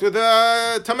contact with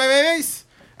a Tamei Meis.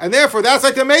 And therefore, that's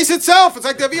like the mace itself. It's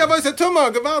like the Aviyah Voice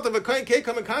Tumah, Gevalt. If a Kohen can't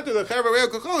come in contact with the Chaver Reil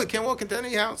Kachol, he can't walk into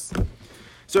any house.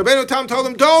 So Rabbeinu Tam told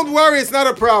him, don't worry, it's not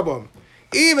a problem.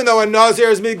 Even though a Nazir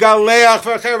is Migaleach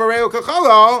for Chaver Reil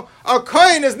Kachol, a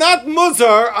Kohen is not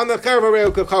Muzar on the Chaver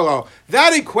Reil Kachol.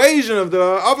 That equation of the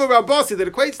Rabbasi that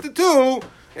equates the two,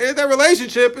 that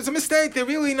relationship is a mistake. They're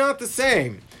really not the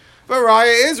same. But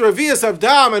Raya is Revius of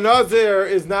Dam, a Nazir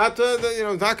is not,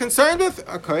 not concerned with.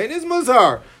 A Kohen is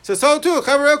Muzar. So too,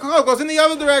 Chaver Reil Kachol goes in the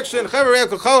other direction. Chaver Reil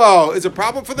Kachol is a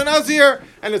problem for the Nazir,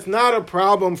 and it's not a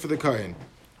problem for the Kohen.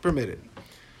 Permitted.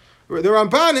 The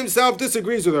Ramban himself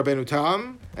disagrees with Rabbeinu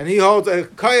Tam, and he holds a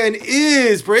Kohen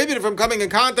is prohibited from coming in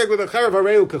contact with a Chaver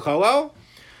Reil Kachol.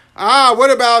 What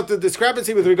about the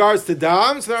discrepancy with regards to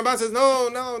Dam? So the Ramban says,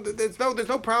 no, there's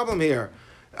no problem here.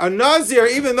 A Nazir,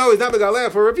 even though he's not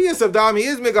Megaleach for Revius of Dam, he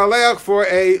is Megaleach for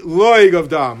a Loig of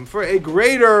Dam, for a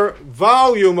greater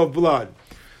volume of blood.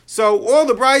 So all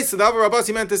the Bryce that the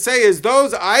Rabbasi meant to say is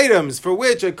those items for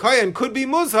which a Kohen could be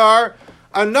Muzhar,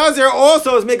 a Nazir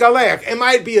also is Megaleach. It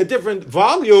might be a different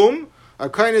volume. A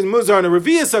Kohen is Muzhar and a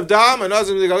Revius of Dam, a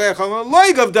Nazir is Megaleach on a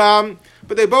Loig of Dam,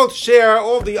 but they both share,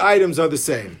 all the items are the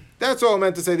same. That's all I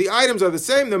meant to say. The items are the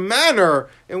same. The manner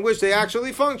in which they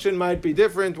actually function might be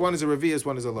different. One is a revius,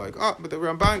 one is a loig. But the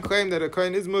Ramban claimed that a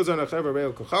kohen is muzar and a chaver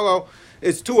reil kachalo.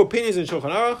 It's two opinions in Shulchan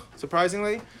Aruch,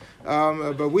 surprisingly.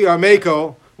 But we are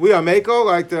meko,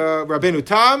 like the Rabbeinu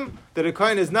Tam, that a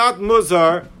kohen is not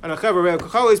muzar and a chaver reil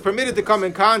kachalo is permitted to come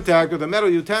in contact with a metal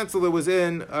utensil that was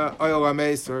in oil or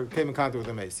mace or came in contact with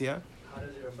a mace. Yeah. How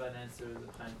does the Ramban answer the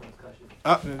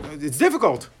question? It's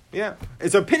difficult. Yeah,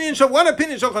 it's opinion. One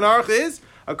opinion Shulchan Aruch is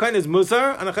a kohen is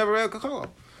musar and a chaver reil kachol.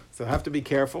 So have to be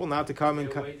careful not to come in.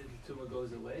 Is there a way that the tumah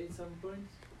goes away at some point?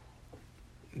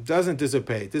 Doesn't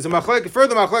dissipate. There's a machlek.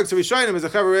 Further machlek. So Rishonim is a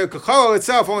chaver reil kachol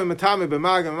itself only matame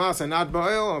b'mag and masa, not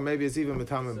b'oil, or maybe it's even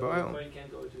matame b'oil. So a kohen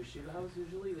can't go to a shiva house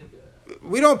usually.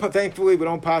 Thankfully, we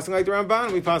don't pass like the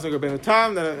Ramban. We pass like Rabbeinu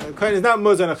Tam that a kohen is not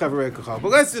musar and a chaver reil kachol.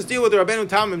 But let's just deal with the Rabbeinu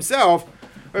Tam himself.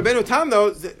 Rabbeinu Tam,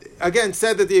 though, again,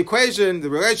 said that the equation, the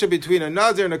relationship between a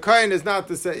Nazir and a Kohen is not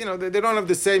the same. They don't have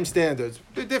the same standards.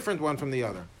 They're different one from the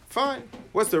other. Fine.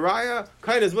 What's the Raya?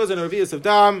 Kohen is Muzar and Revius of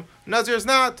Dam. Nazir is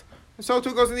not. And so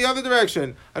too goes in the other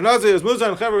direction. A Nazir is Muzar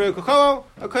and Chaver Reil Kachol.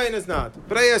 A Kohen is not.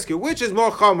 But I ask you, which is more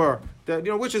Chomer?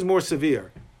 Which is more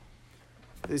severe?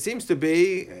 It seems to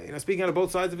be, speaking out of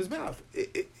both sides of his mouth.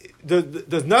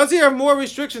 Does Nazir have more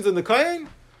restrictions than the Kohen?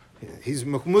 He's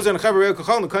Muzar and Chaver Reil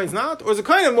Kachol and the Kohen's not? Or is the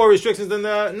Kohen have more restrictions than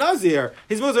the Nazir?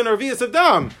 He's Muzar and Revius of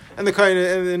Dam and the Kohen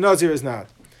and the Nazir is not.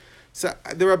 So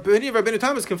the opinion of Rabbeinu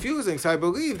Tam is confusing. So I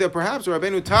believe that perhaps what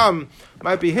Rabbeinu Tam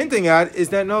might be hinting at is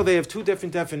that no, they have two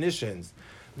different definitions.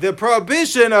 The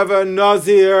prohibition of a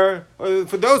Nazir, or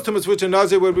for those tumas which a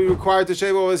Nazir would be required to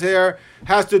shave all his hair,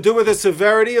 has to do with the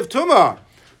severity of tumah.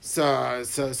 So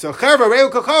Chaver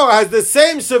Reil Kachol has the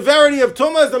same severity of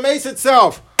tumah as the mace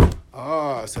itself.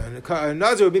 So a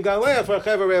Nazir would be Galeh for a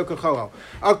Chaver Reil Kachol.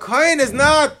 A Kohen is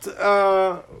not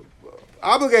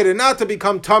obligated not to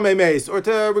become Tamei Mace or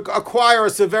to acquire a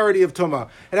severity of Tumah.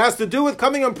 It has to do with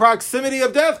coming in proximity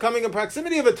of death, coming in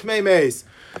proximity of a Tamei Mace.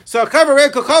 So a Chaver Reil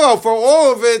Kachol, for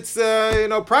all of its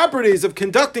properties of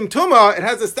conducting Tumah, it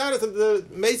has the status of the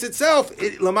mace itself.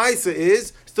 Lamaisa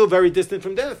is still very distant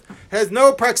from death. It has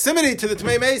no proximity to the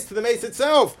Tamei Mace, to the mace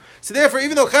itself. So therefore,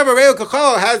 even though Chaver Reil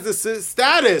Kachol has this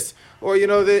status, or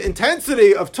the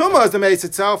intensity of tumah as the mace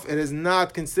itself, it is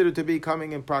not considered to be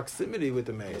coming in proximity with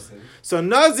the mace. Okay. So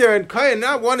Nazir and Kohen,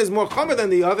 not one is more chomer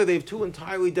than the other. They have two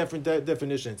entirely different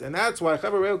definitions, and that's why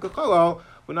Chaver Reil Kachol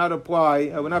would not apply.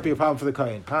 Would not be a problem for the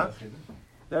Kohen. Huh?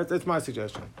 That's my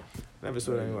suggestion. Never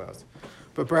saw it anywhere else.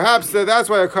 But perhaps that's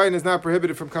why a Kohen is not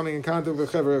prohibited from coming in contact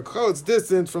with Chaver Reil Kachol. It's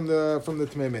distant from the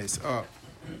Tamei Mace. Oh.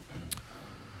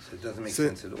 So it doesn't make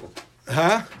sense at all.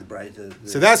 Huh?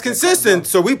 So that's consistent.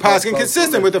 So we pass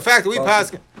consistent with the fact that we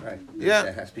pass. Right. Yeah.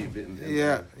 That has to be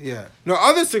Yeah. No,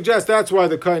 others suggest that's why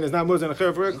the Kohen is not Muzar and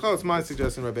Chaver Reil Kachol. It's my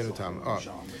suggestion, Rabbeinu Tam.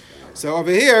 So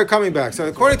over here, coming back. So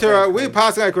according to we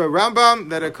pass like Rambam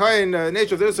that a Kohen,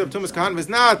 nature of the Yusuf of Tumas Kohanim is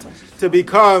not to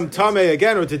become Tamei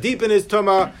again or to deepen his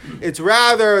Tumah. It's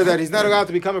rather that he's not allowed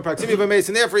to become in proximity of a mace,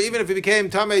 and therefore even if he became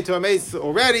Tamei to a mace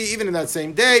already, even in that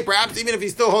same day, perhaps even if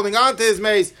he's still holding on to his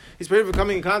mace, he's prohibited from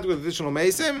coming in contact with additional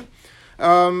maceim.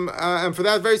 And for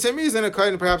that very same reason, a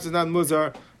Kohen perhaps is not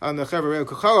Muzar on the Chaver Reil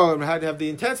Kachol and had to have the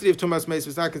intensity of Tumas mace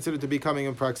was not considered to be coming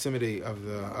in proximity of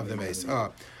the mace.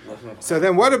 So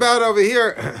then what about over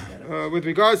here with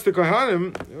regards to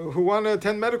Kohanim who want to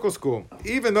attend medical school,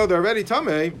 even though they're already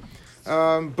Tamei,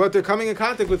 but they're coming in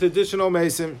contact with additional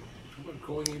maceim?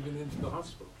 Going even into the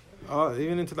hospital. Oh,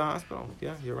 even into the hospital.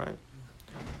 Yeah, you're right.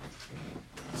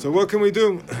 So what can we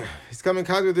do? He's coming in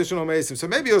contact with additional mesim. So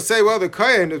maybe you'll say, well, the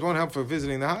kohen, it won't help for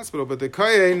visiting the hospital, but the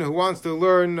kohen who wants to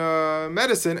learn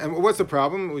medicine, and what's the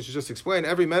problem? We should just explain.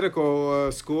 Every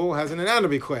medical school has an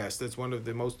anatomy class. That's one of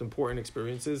the most important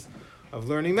experiences of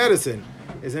learning medicine.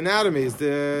 Is anatomy, is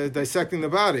the dissecting the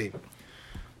body.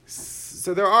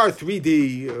 So there are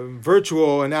 3D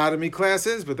virtual anatomy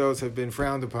classes, but those have been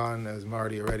frowned upon, as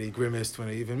Marty already grimaced when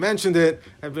he even mentioned it,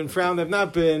 have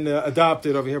not been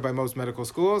adopted over here by most medical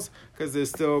schools, because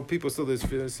there's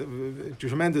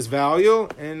tremendous value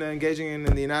in engaging in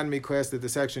the anatomy class, the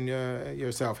dissection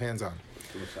yourself, hands-on.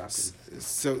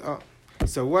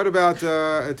 So what about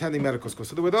attending medical school?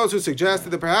 So there were those who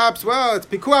suggested that perhaps, well, it's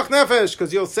pikuach nefesh,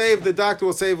 because the doctor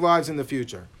will save lives in the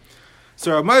future.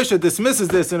 So Rav Moshe dismisses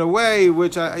this in a way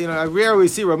which I rarely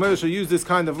see Rav Moshe use this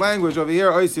kind of language over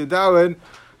here. Ois Yudalid,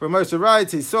 Rav Moshe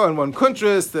writes, he saw in one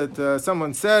kuntris that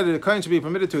someone said a kohen should be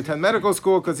permitted to attend medical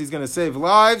school because he's going to save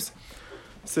lives.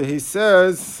 So he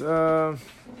says on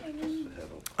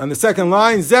the second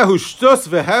line, Zehu shtus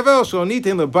vehevel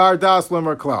shonitin lebar das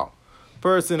lemer klal.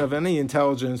 Person of any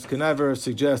intelligence can never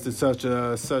suggest such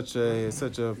a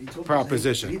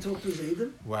proposition. He talked to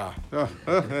Zayden? Wow,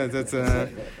 that's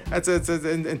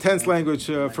intense language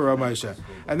for Rav Moshe.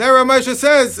 And then Rav Moshe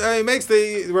says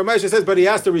but he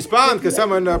has to respond because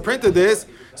someone printed this.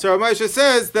 So Rav Moshe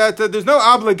says that there's no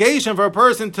obligation for a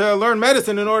person to learn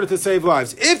medicine in order to save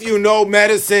lives. If you know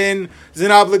medicine is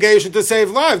an obligation to save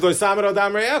lives, last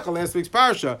week's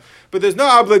parsha. But there's no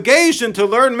obligation to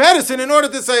learn medicine in order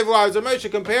to save lives. Rav Moshe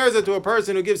compares it to a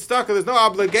person who gives tzedakah. There's no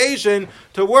obligation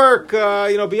to work,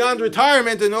 beyond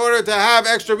retirement in order to have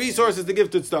extra resources to give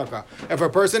to tzedakah. If a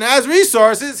person has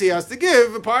resources, he has to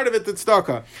give a part of it to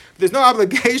tzedakah. There's no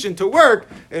obligation to work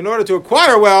in order to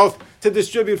acquire wealth to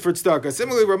distribute for tzedakah.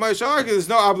 Similarly, Rav Moshe argues there's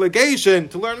no obligation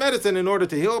to learn medicine in order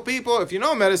to heal people. If you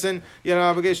know medicine, you have an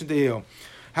obligation to heal.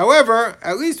 However,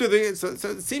 at least so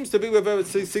it seems to be with a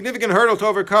significant hurdle to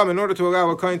overcome in order to allow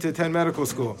a kohen to attend medical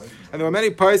school. And there were many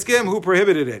poskim who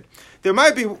prohibited it. There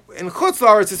might be, in Chutz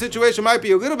La'aretz, the situation might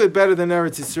be a little bit better than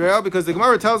Eretz Yisrael, because the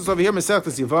Gemara tells us over here,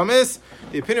 Masechtas Yevamis,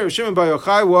 the opinion of Shimon Bar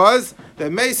Yochai was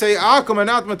that may say akum and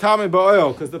not matame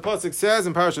ba'oil, because the pasuk says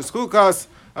in Parashas Chukas,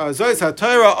 Zois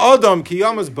HaTorah Adam ki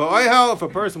yamas ba'oil, if a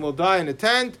person will die in a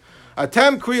tent,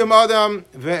 Atem kriyam Adam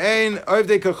ve'ein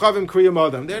oivdei kachavim kriyam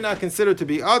Adam. They're not considered to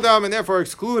be Adam and therefore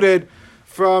excluded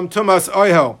from Tumas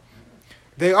Oihel.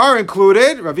 They are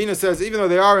included, Ravina says, even though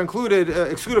they are excluded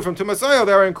from Tumas Oihel,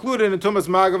 they are included in Tumas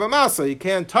Magav Amasa. You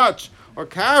can't touch or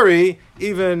carry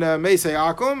even Meisei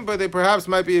Akum, but they perhaps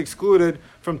might be excluded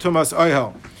from Tumas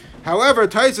Oihel. However,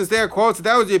 Taisus there quotes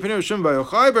that was the opinion of Shimon Bar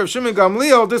Yochai, but Shimon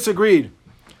Gamliel disagreed.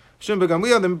 Shimon Bar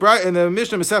Gamliel in the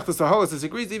Mishnah Masechtas Tahoros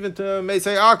disagrees even to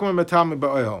Meisei Akum and Matami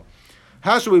Ba'oil.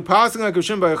 How should we pass like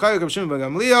Shimon Bar Yochai, like Shimon Bar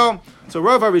Gamliel? So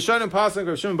Rav HaRishonim passing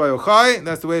like Shimon Bar Yochai.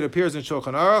 That's the way it appears in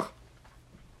Shulchan Aruch.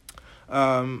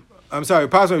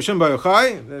 Passing like Shimon Bar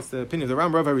Yochai. That's the opinion of the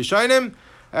Rav HaRishonim.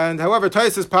 And however,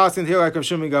 Taisus passing here like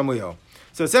Shimon Gamliel.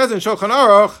 So it says in Shulchan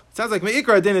Aruch, it sounds like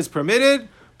Me'ikra Din is permitted,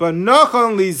 but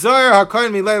Nachon Lizayer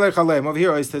HaKohen Milei Lechalem. Over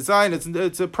here,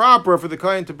 it's proper for the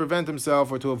Kohen to prevent himself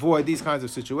or to avoid these kinds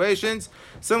of situations.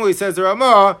 Similarly, says the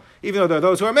Ramah, even though there are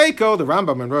those who are Meiko, the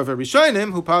Rambam and Rav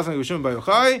HaRishonim, who pass on Shimon Bar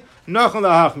Yochai, Nachon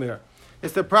LaHachmir.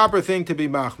 It's the proper thing to be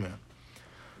Machmir.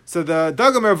 So the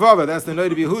Dagamer Vava, that's the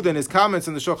Noid of Yehuda, in his comments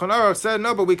in the Shulchan Aruch, said,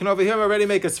 no, but we can over here already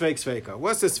make a Sfeik Sfeika.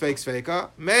 What's the Sfeik Sfeika?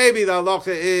 Maybe the halacha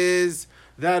is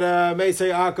that may say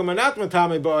Akum and not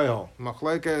Matami Ba'oil.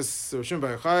 Machlekes, Rav Shimon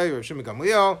Bar Yochai, Rav Shimon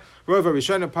Gamliel, Rav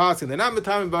HaRishonim passing, they're not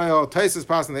Matami Ba'oil, Taisus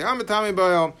passing, they are Matami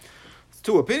Ba'oil. It's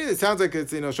two opinions. It sounds like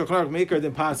it's, Shulchan Aruch Meikar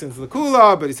didn't pass into the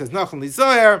Kula, but he says Nachon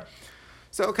Lizayer.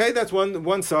 So, okay, that's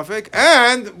one suffix.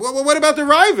 And what about the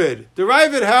Ravid? The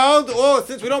Ravid held,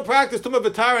 since we don't practice Tumah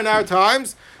B'Tara in our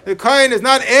times, the Kohen is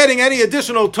not adding any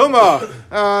additional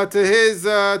Tumah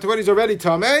to what he's already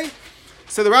Tameh.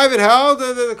 So the Ravid held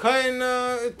the Kohen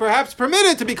is perhaps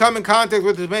permitted to become in contact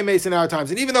with the Meis in our times.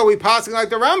 And even though we passing like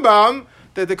the Rambam,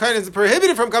 that the Kohen is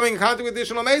prohibited from coming in contact with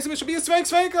additional Meis, it should be a Sveik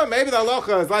Sveika. Maybe the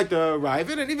halacha is like the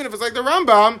Ravid, and even if it's like the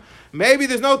Rambam, maybe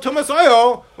there's no Tumas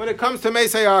Oil when it comes to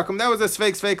Meis Hayakum. That was a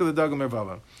Sveik Sveika of the Dagam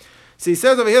Mervava. So he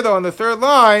says over here, though, on the third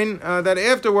line, that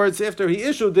afterwards, after he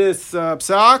issued this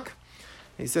psak,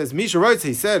 he says, Misha writes,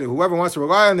 he said, whoever wants to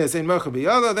rely on this, in Mercha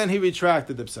B'Yada, then he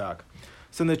retracted the psak.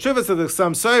 So in the Chuvas of the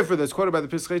Chassam Sofer that's quoted by the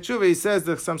Pischei Tshuva, he says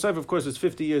the Chassam Sofer, of course, was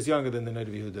 50 years younger than the Noid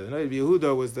of Yehuda. The Noid of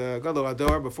Yehuda was the Gadol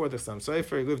Ador before the Chassam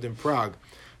Sofer. He lived in Prague.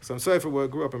 Chassam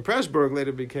Sofer grew up in Pressburg,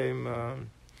 later became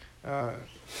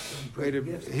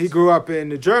he grew up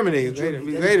in Germany.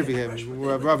 Later became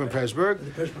Rav in Pressburg.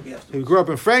 He grew up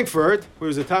in Frankfurt, where he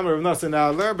was a Talmud of Nosson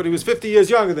Adler, but he was 50 years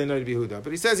younger than Noid Yehuda.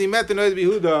 But he says he met the Noid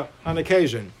Yehuda on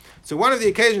occasion. So one of the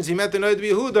occasions he met the Noid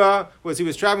Yehuda was he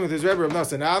was traveling with his Rebbe of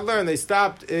Nosson Adler, and they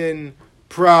stopped in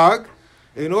Prague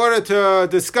in order to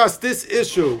discuss this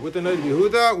issue with the Noid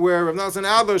Yehuda, where Rav Nosson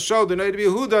Adler showed the Noid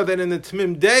Yehuda that in the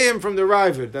Tmim Deim from the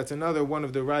Ravid, that's another one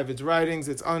of the Ravid's writings,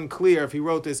 it's unclear if he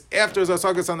wrote this after his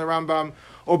Asagas on the Rambam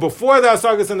or before the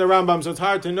Asagas on the Rambam, so it's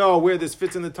hard to know where this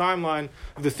fits in the timeline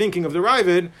of the thinking of the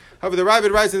Ravid. However, the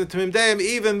Ravid writes in the Tmim Deim,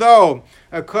 even though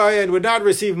a Kohen would not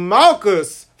receive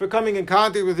Malkus for coming in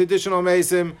contact with additional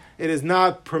Mesim, it is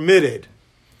not permitted.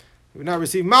 He would not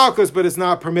receive Malkus, but it's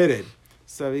not permitted.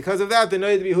 So because of that, the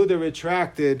Noid Yehuda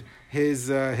retracted his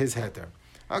heter.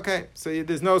 Okay, so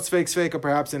there's no Sveika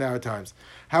perhaps in our times.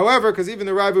 However, because even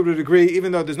the Rabbi would agree,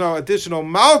 even though there's no additional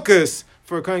Malkus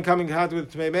for a Kohen coming in contact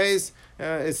with Tmei Meis,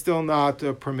 it's still not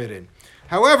permitted.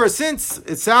 However, since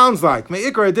it sounds like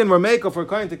Me'ikar Adin were Meiko for a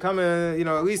Kohen to come,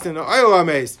 at least in the oil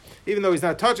mace, even though he's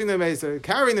not touching the mace or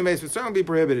carrying the mace, would certainly be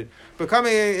prohibited. But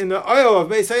coming in the oil of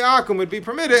Meisei Akum would be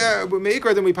permitted. Me'ikar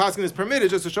Adin we passing is permitted.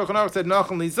 Just as Shulchan Aruch said,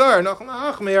 Nachal Lizar, Nachal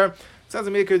La'achmir. Sounds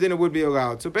like Me'ikar Adin would be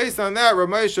allowed. So based on that, Rav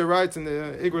Moshe writes in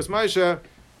the Igros Moshe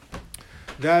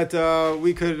that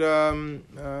we could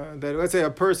that let's say a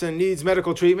person needs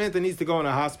medical treatment and needs to go in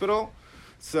a hospital.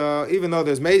 So even though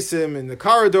there's mesim in the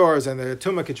corridors and the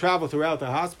tumah can travel throughout the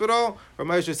hospital, Rav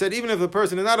Moshe said even if the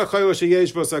person is not a chayil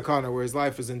sheyesh bo sakana, where his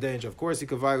life is in danger, of course he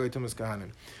could violate tumas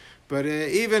Kohanim. But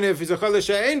even if he's a chayil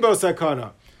she'ein bo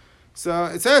sakana, so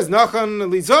it says nachan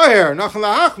lizoher, nachan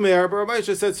la'achmir, but Rav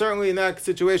Moshe said certainly in that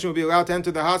situation would be allowed to enter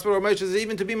the hospital. Rav Moshe says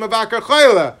even to be mavakar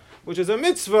chayila, which is a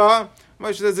mitzvah.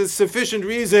 Moshe says there's sufficient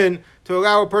reason to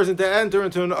allow a person to enter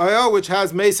into an oil which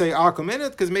has meisei akum in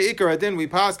it, because me'ikar adin we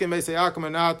paskin meisei akum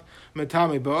and not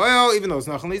metami ba'oil, even though it's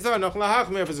nachal nizar, nachal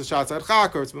lahachmir, if it's a shatzat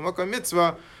chak or it's b'mokam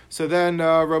mitzvah, so then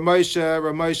Rav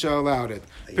Moshe allowed it.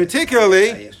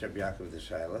 Particularly, I asked Rabbi Yaakov the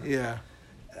Shaila. Yeah.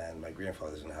 And my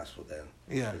grandfather's in the hospital then.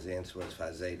 Yeah. His answer was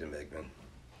Fazei de Megman.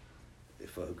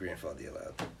 If a grandfather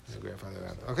allowed. His grandfather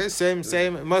allowed. Okay,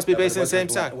 same. It must be based on the same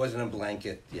psak. It wasn't a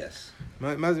blanket, yes.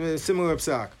 Must be a similar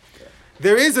psak.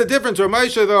 There is a difference. Rav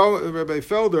Moshe, though, Rabbi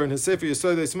Felder in his Sefer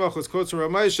Yesodei Smachos quotes from Rav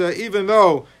Moshe, even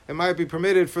though it might be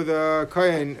permitted for the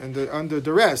kohen under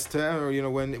duress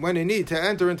when in need to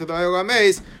enter into the oil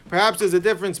HaMeis, perhaps there's a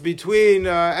difference between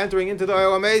entering into the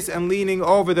oil HaMeis and leaning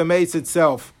over the mace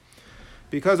itself,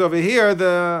 because over here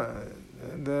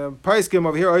the Paiskim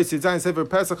over here, Oisid Zayin Sefer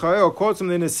Pesach HaOil, quotes from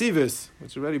the Nesivis,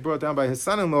 which is already brought down by his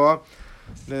son-in-law,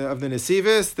 of the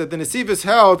Nesivis, that the Nesivis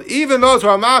held, even those who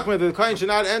are machmir, the kohen should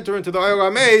not enter into the oil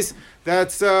HaMeis,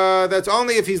 that's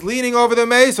only if he's leaning over the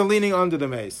mace or leaning under the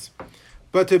mace.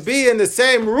 But to be in the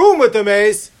same room with the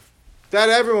mace, that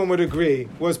everyone would agree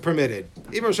was permitted.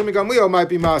 Even Shemi Gamliel might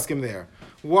be maskim there.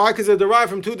 Why? Because they're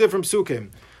derived from two different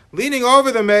psukim. Leaning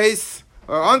over the mace,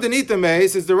 or underneath the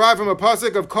mace, is derived from a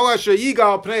pasuk of Kol Asher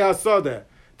Yigal Pnei HaSodeh.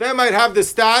 That might have the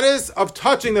status of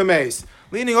touching the mace.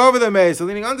 Leaning over the mace or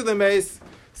leaning under the mace,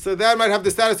 so that might have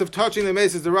the status of touching the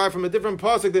mace, is derived from a different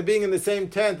pasuk than being in the same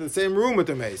tent, the same room with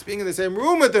the mace. Being in the same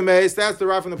room with the mace, that's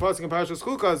derived from the pasuk in Parashas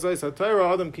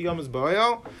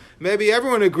Chukah. Maybe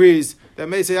everyone agrees that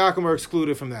Meisei Akum are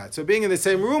excluded from that. So being in the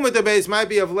same room with the mace might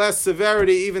be of less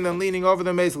severity even than leaning over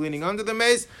the mace, leaning under the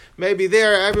mace. Maybe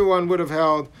there everyone would have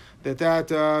held that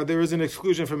there is an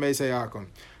exclusion from Meisei Akum.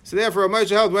 So therefore,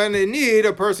 Moshe held when in need,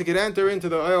 a person could enter into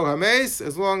the oil HaMeis,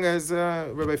 as long as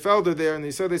Rabbi Felder there, and he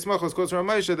said, Smachos quotes from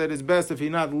Moshe that it's best if he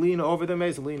not lean over the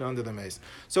mace, lean under the mace.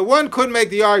 So one could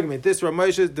make the argument, this Rabbi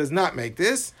Moshe does not make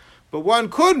this, but one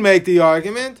could make the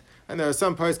argument, and there are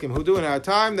some poskim who do in our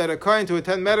time, that a kohen to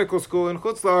attend medical school in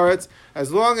Chutz La'aretz,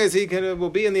 as long as he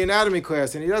will be in the anatomy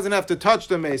class, and he doesn't have to touch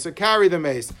the mace or carry the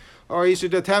mace, or he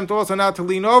should attempt also not to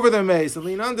lean over the mace and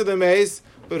lean under the mace,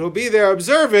 but he'll be there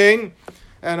observing,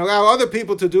 and allow other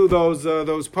people to do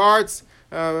those parts.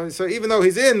 So even though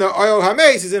he's in the oil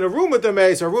HaMeis, he's in a room with the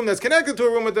mace, or a room that's connected to a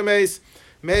room with the mace,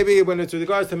 maybe when it's with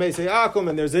regards to Meisei Akum,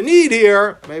 and there's a need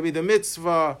here, maybe the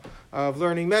mitzvah of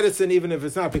learning medicine, even if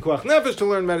it's not Pikuach Nefesh to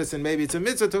learn medicine, maybe it's a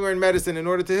mitzvah to learn medicine in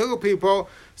order to heal people,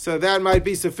 so that might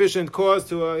be sufficient cause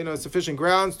to, sufficient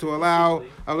grounds to allow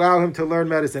him to learn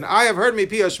medicine. I have heard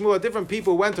Mipi Shmuel, different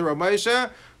people went to Rav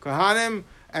Moshe, Kohanim,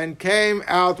 and came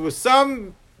out with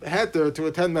some heter to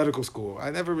attend medical school. I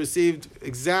never received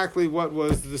exactly what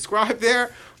was described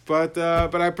there,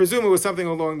 But I presume it was something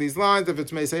along these lines. If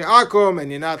it's Meisei Akum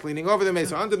and you're not leaning over the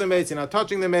mace or under the mace, you're not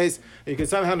touching the mace, you can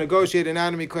somehow negotiate an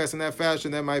anatomy class in that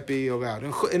fashion, that might be allowed.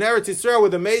 In Eretz Yisrael, where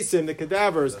the mason, the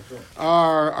cadavers,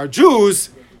 are Jews,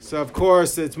 so of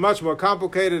course it's much more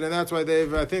complicated, and that's why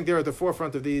I think they're at the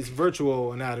forefront of these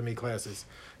virtual anatomy classes,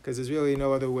 because there's really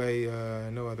no other way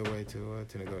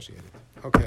to negotiate it. Okay.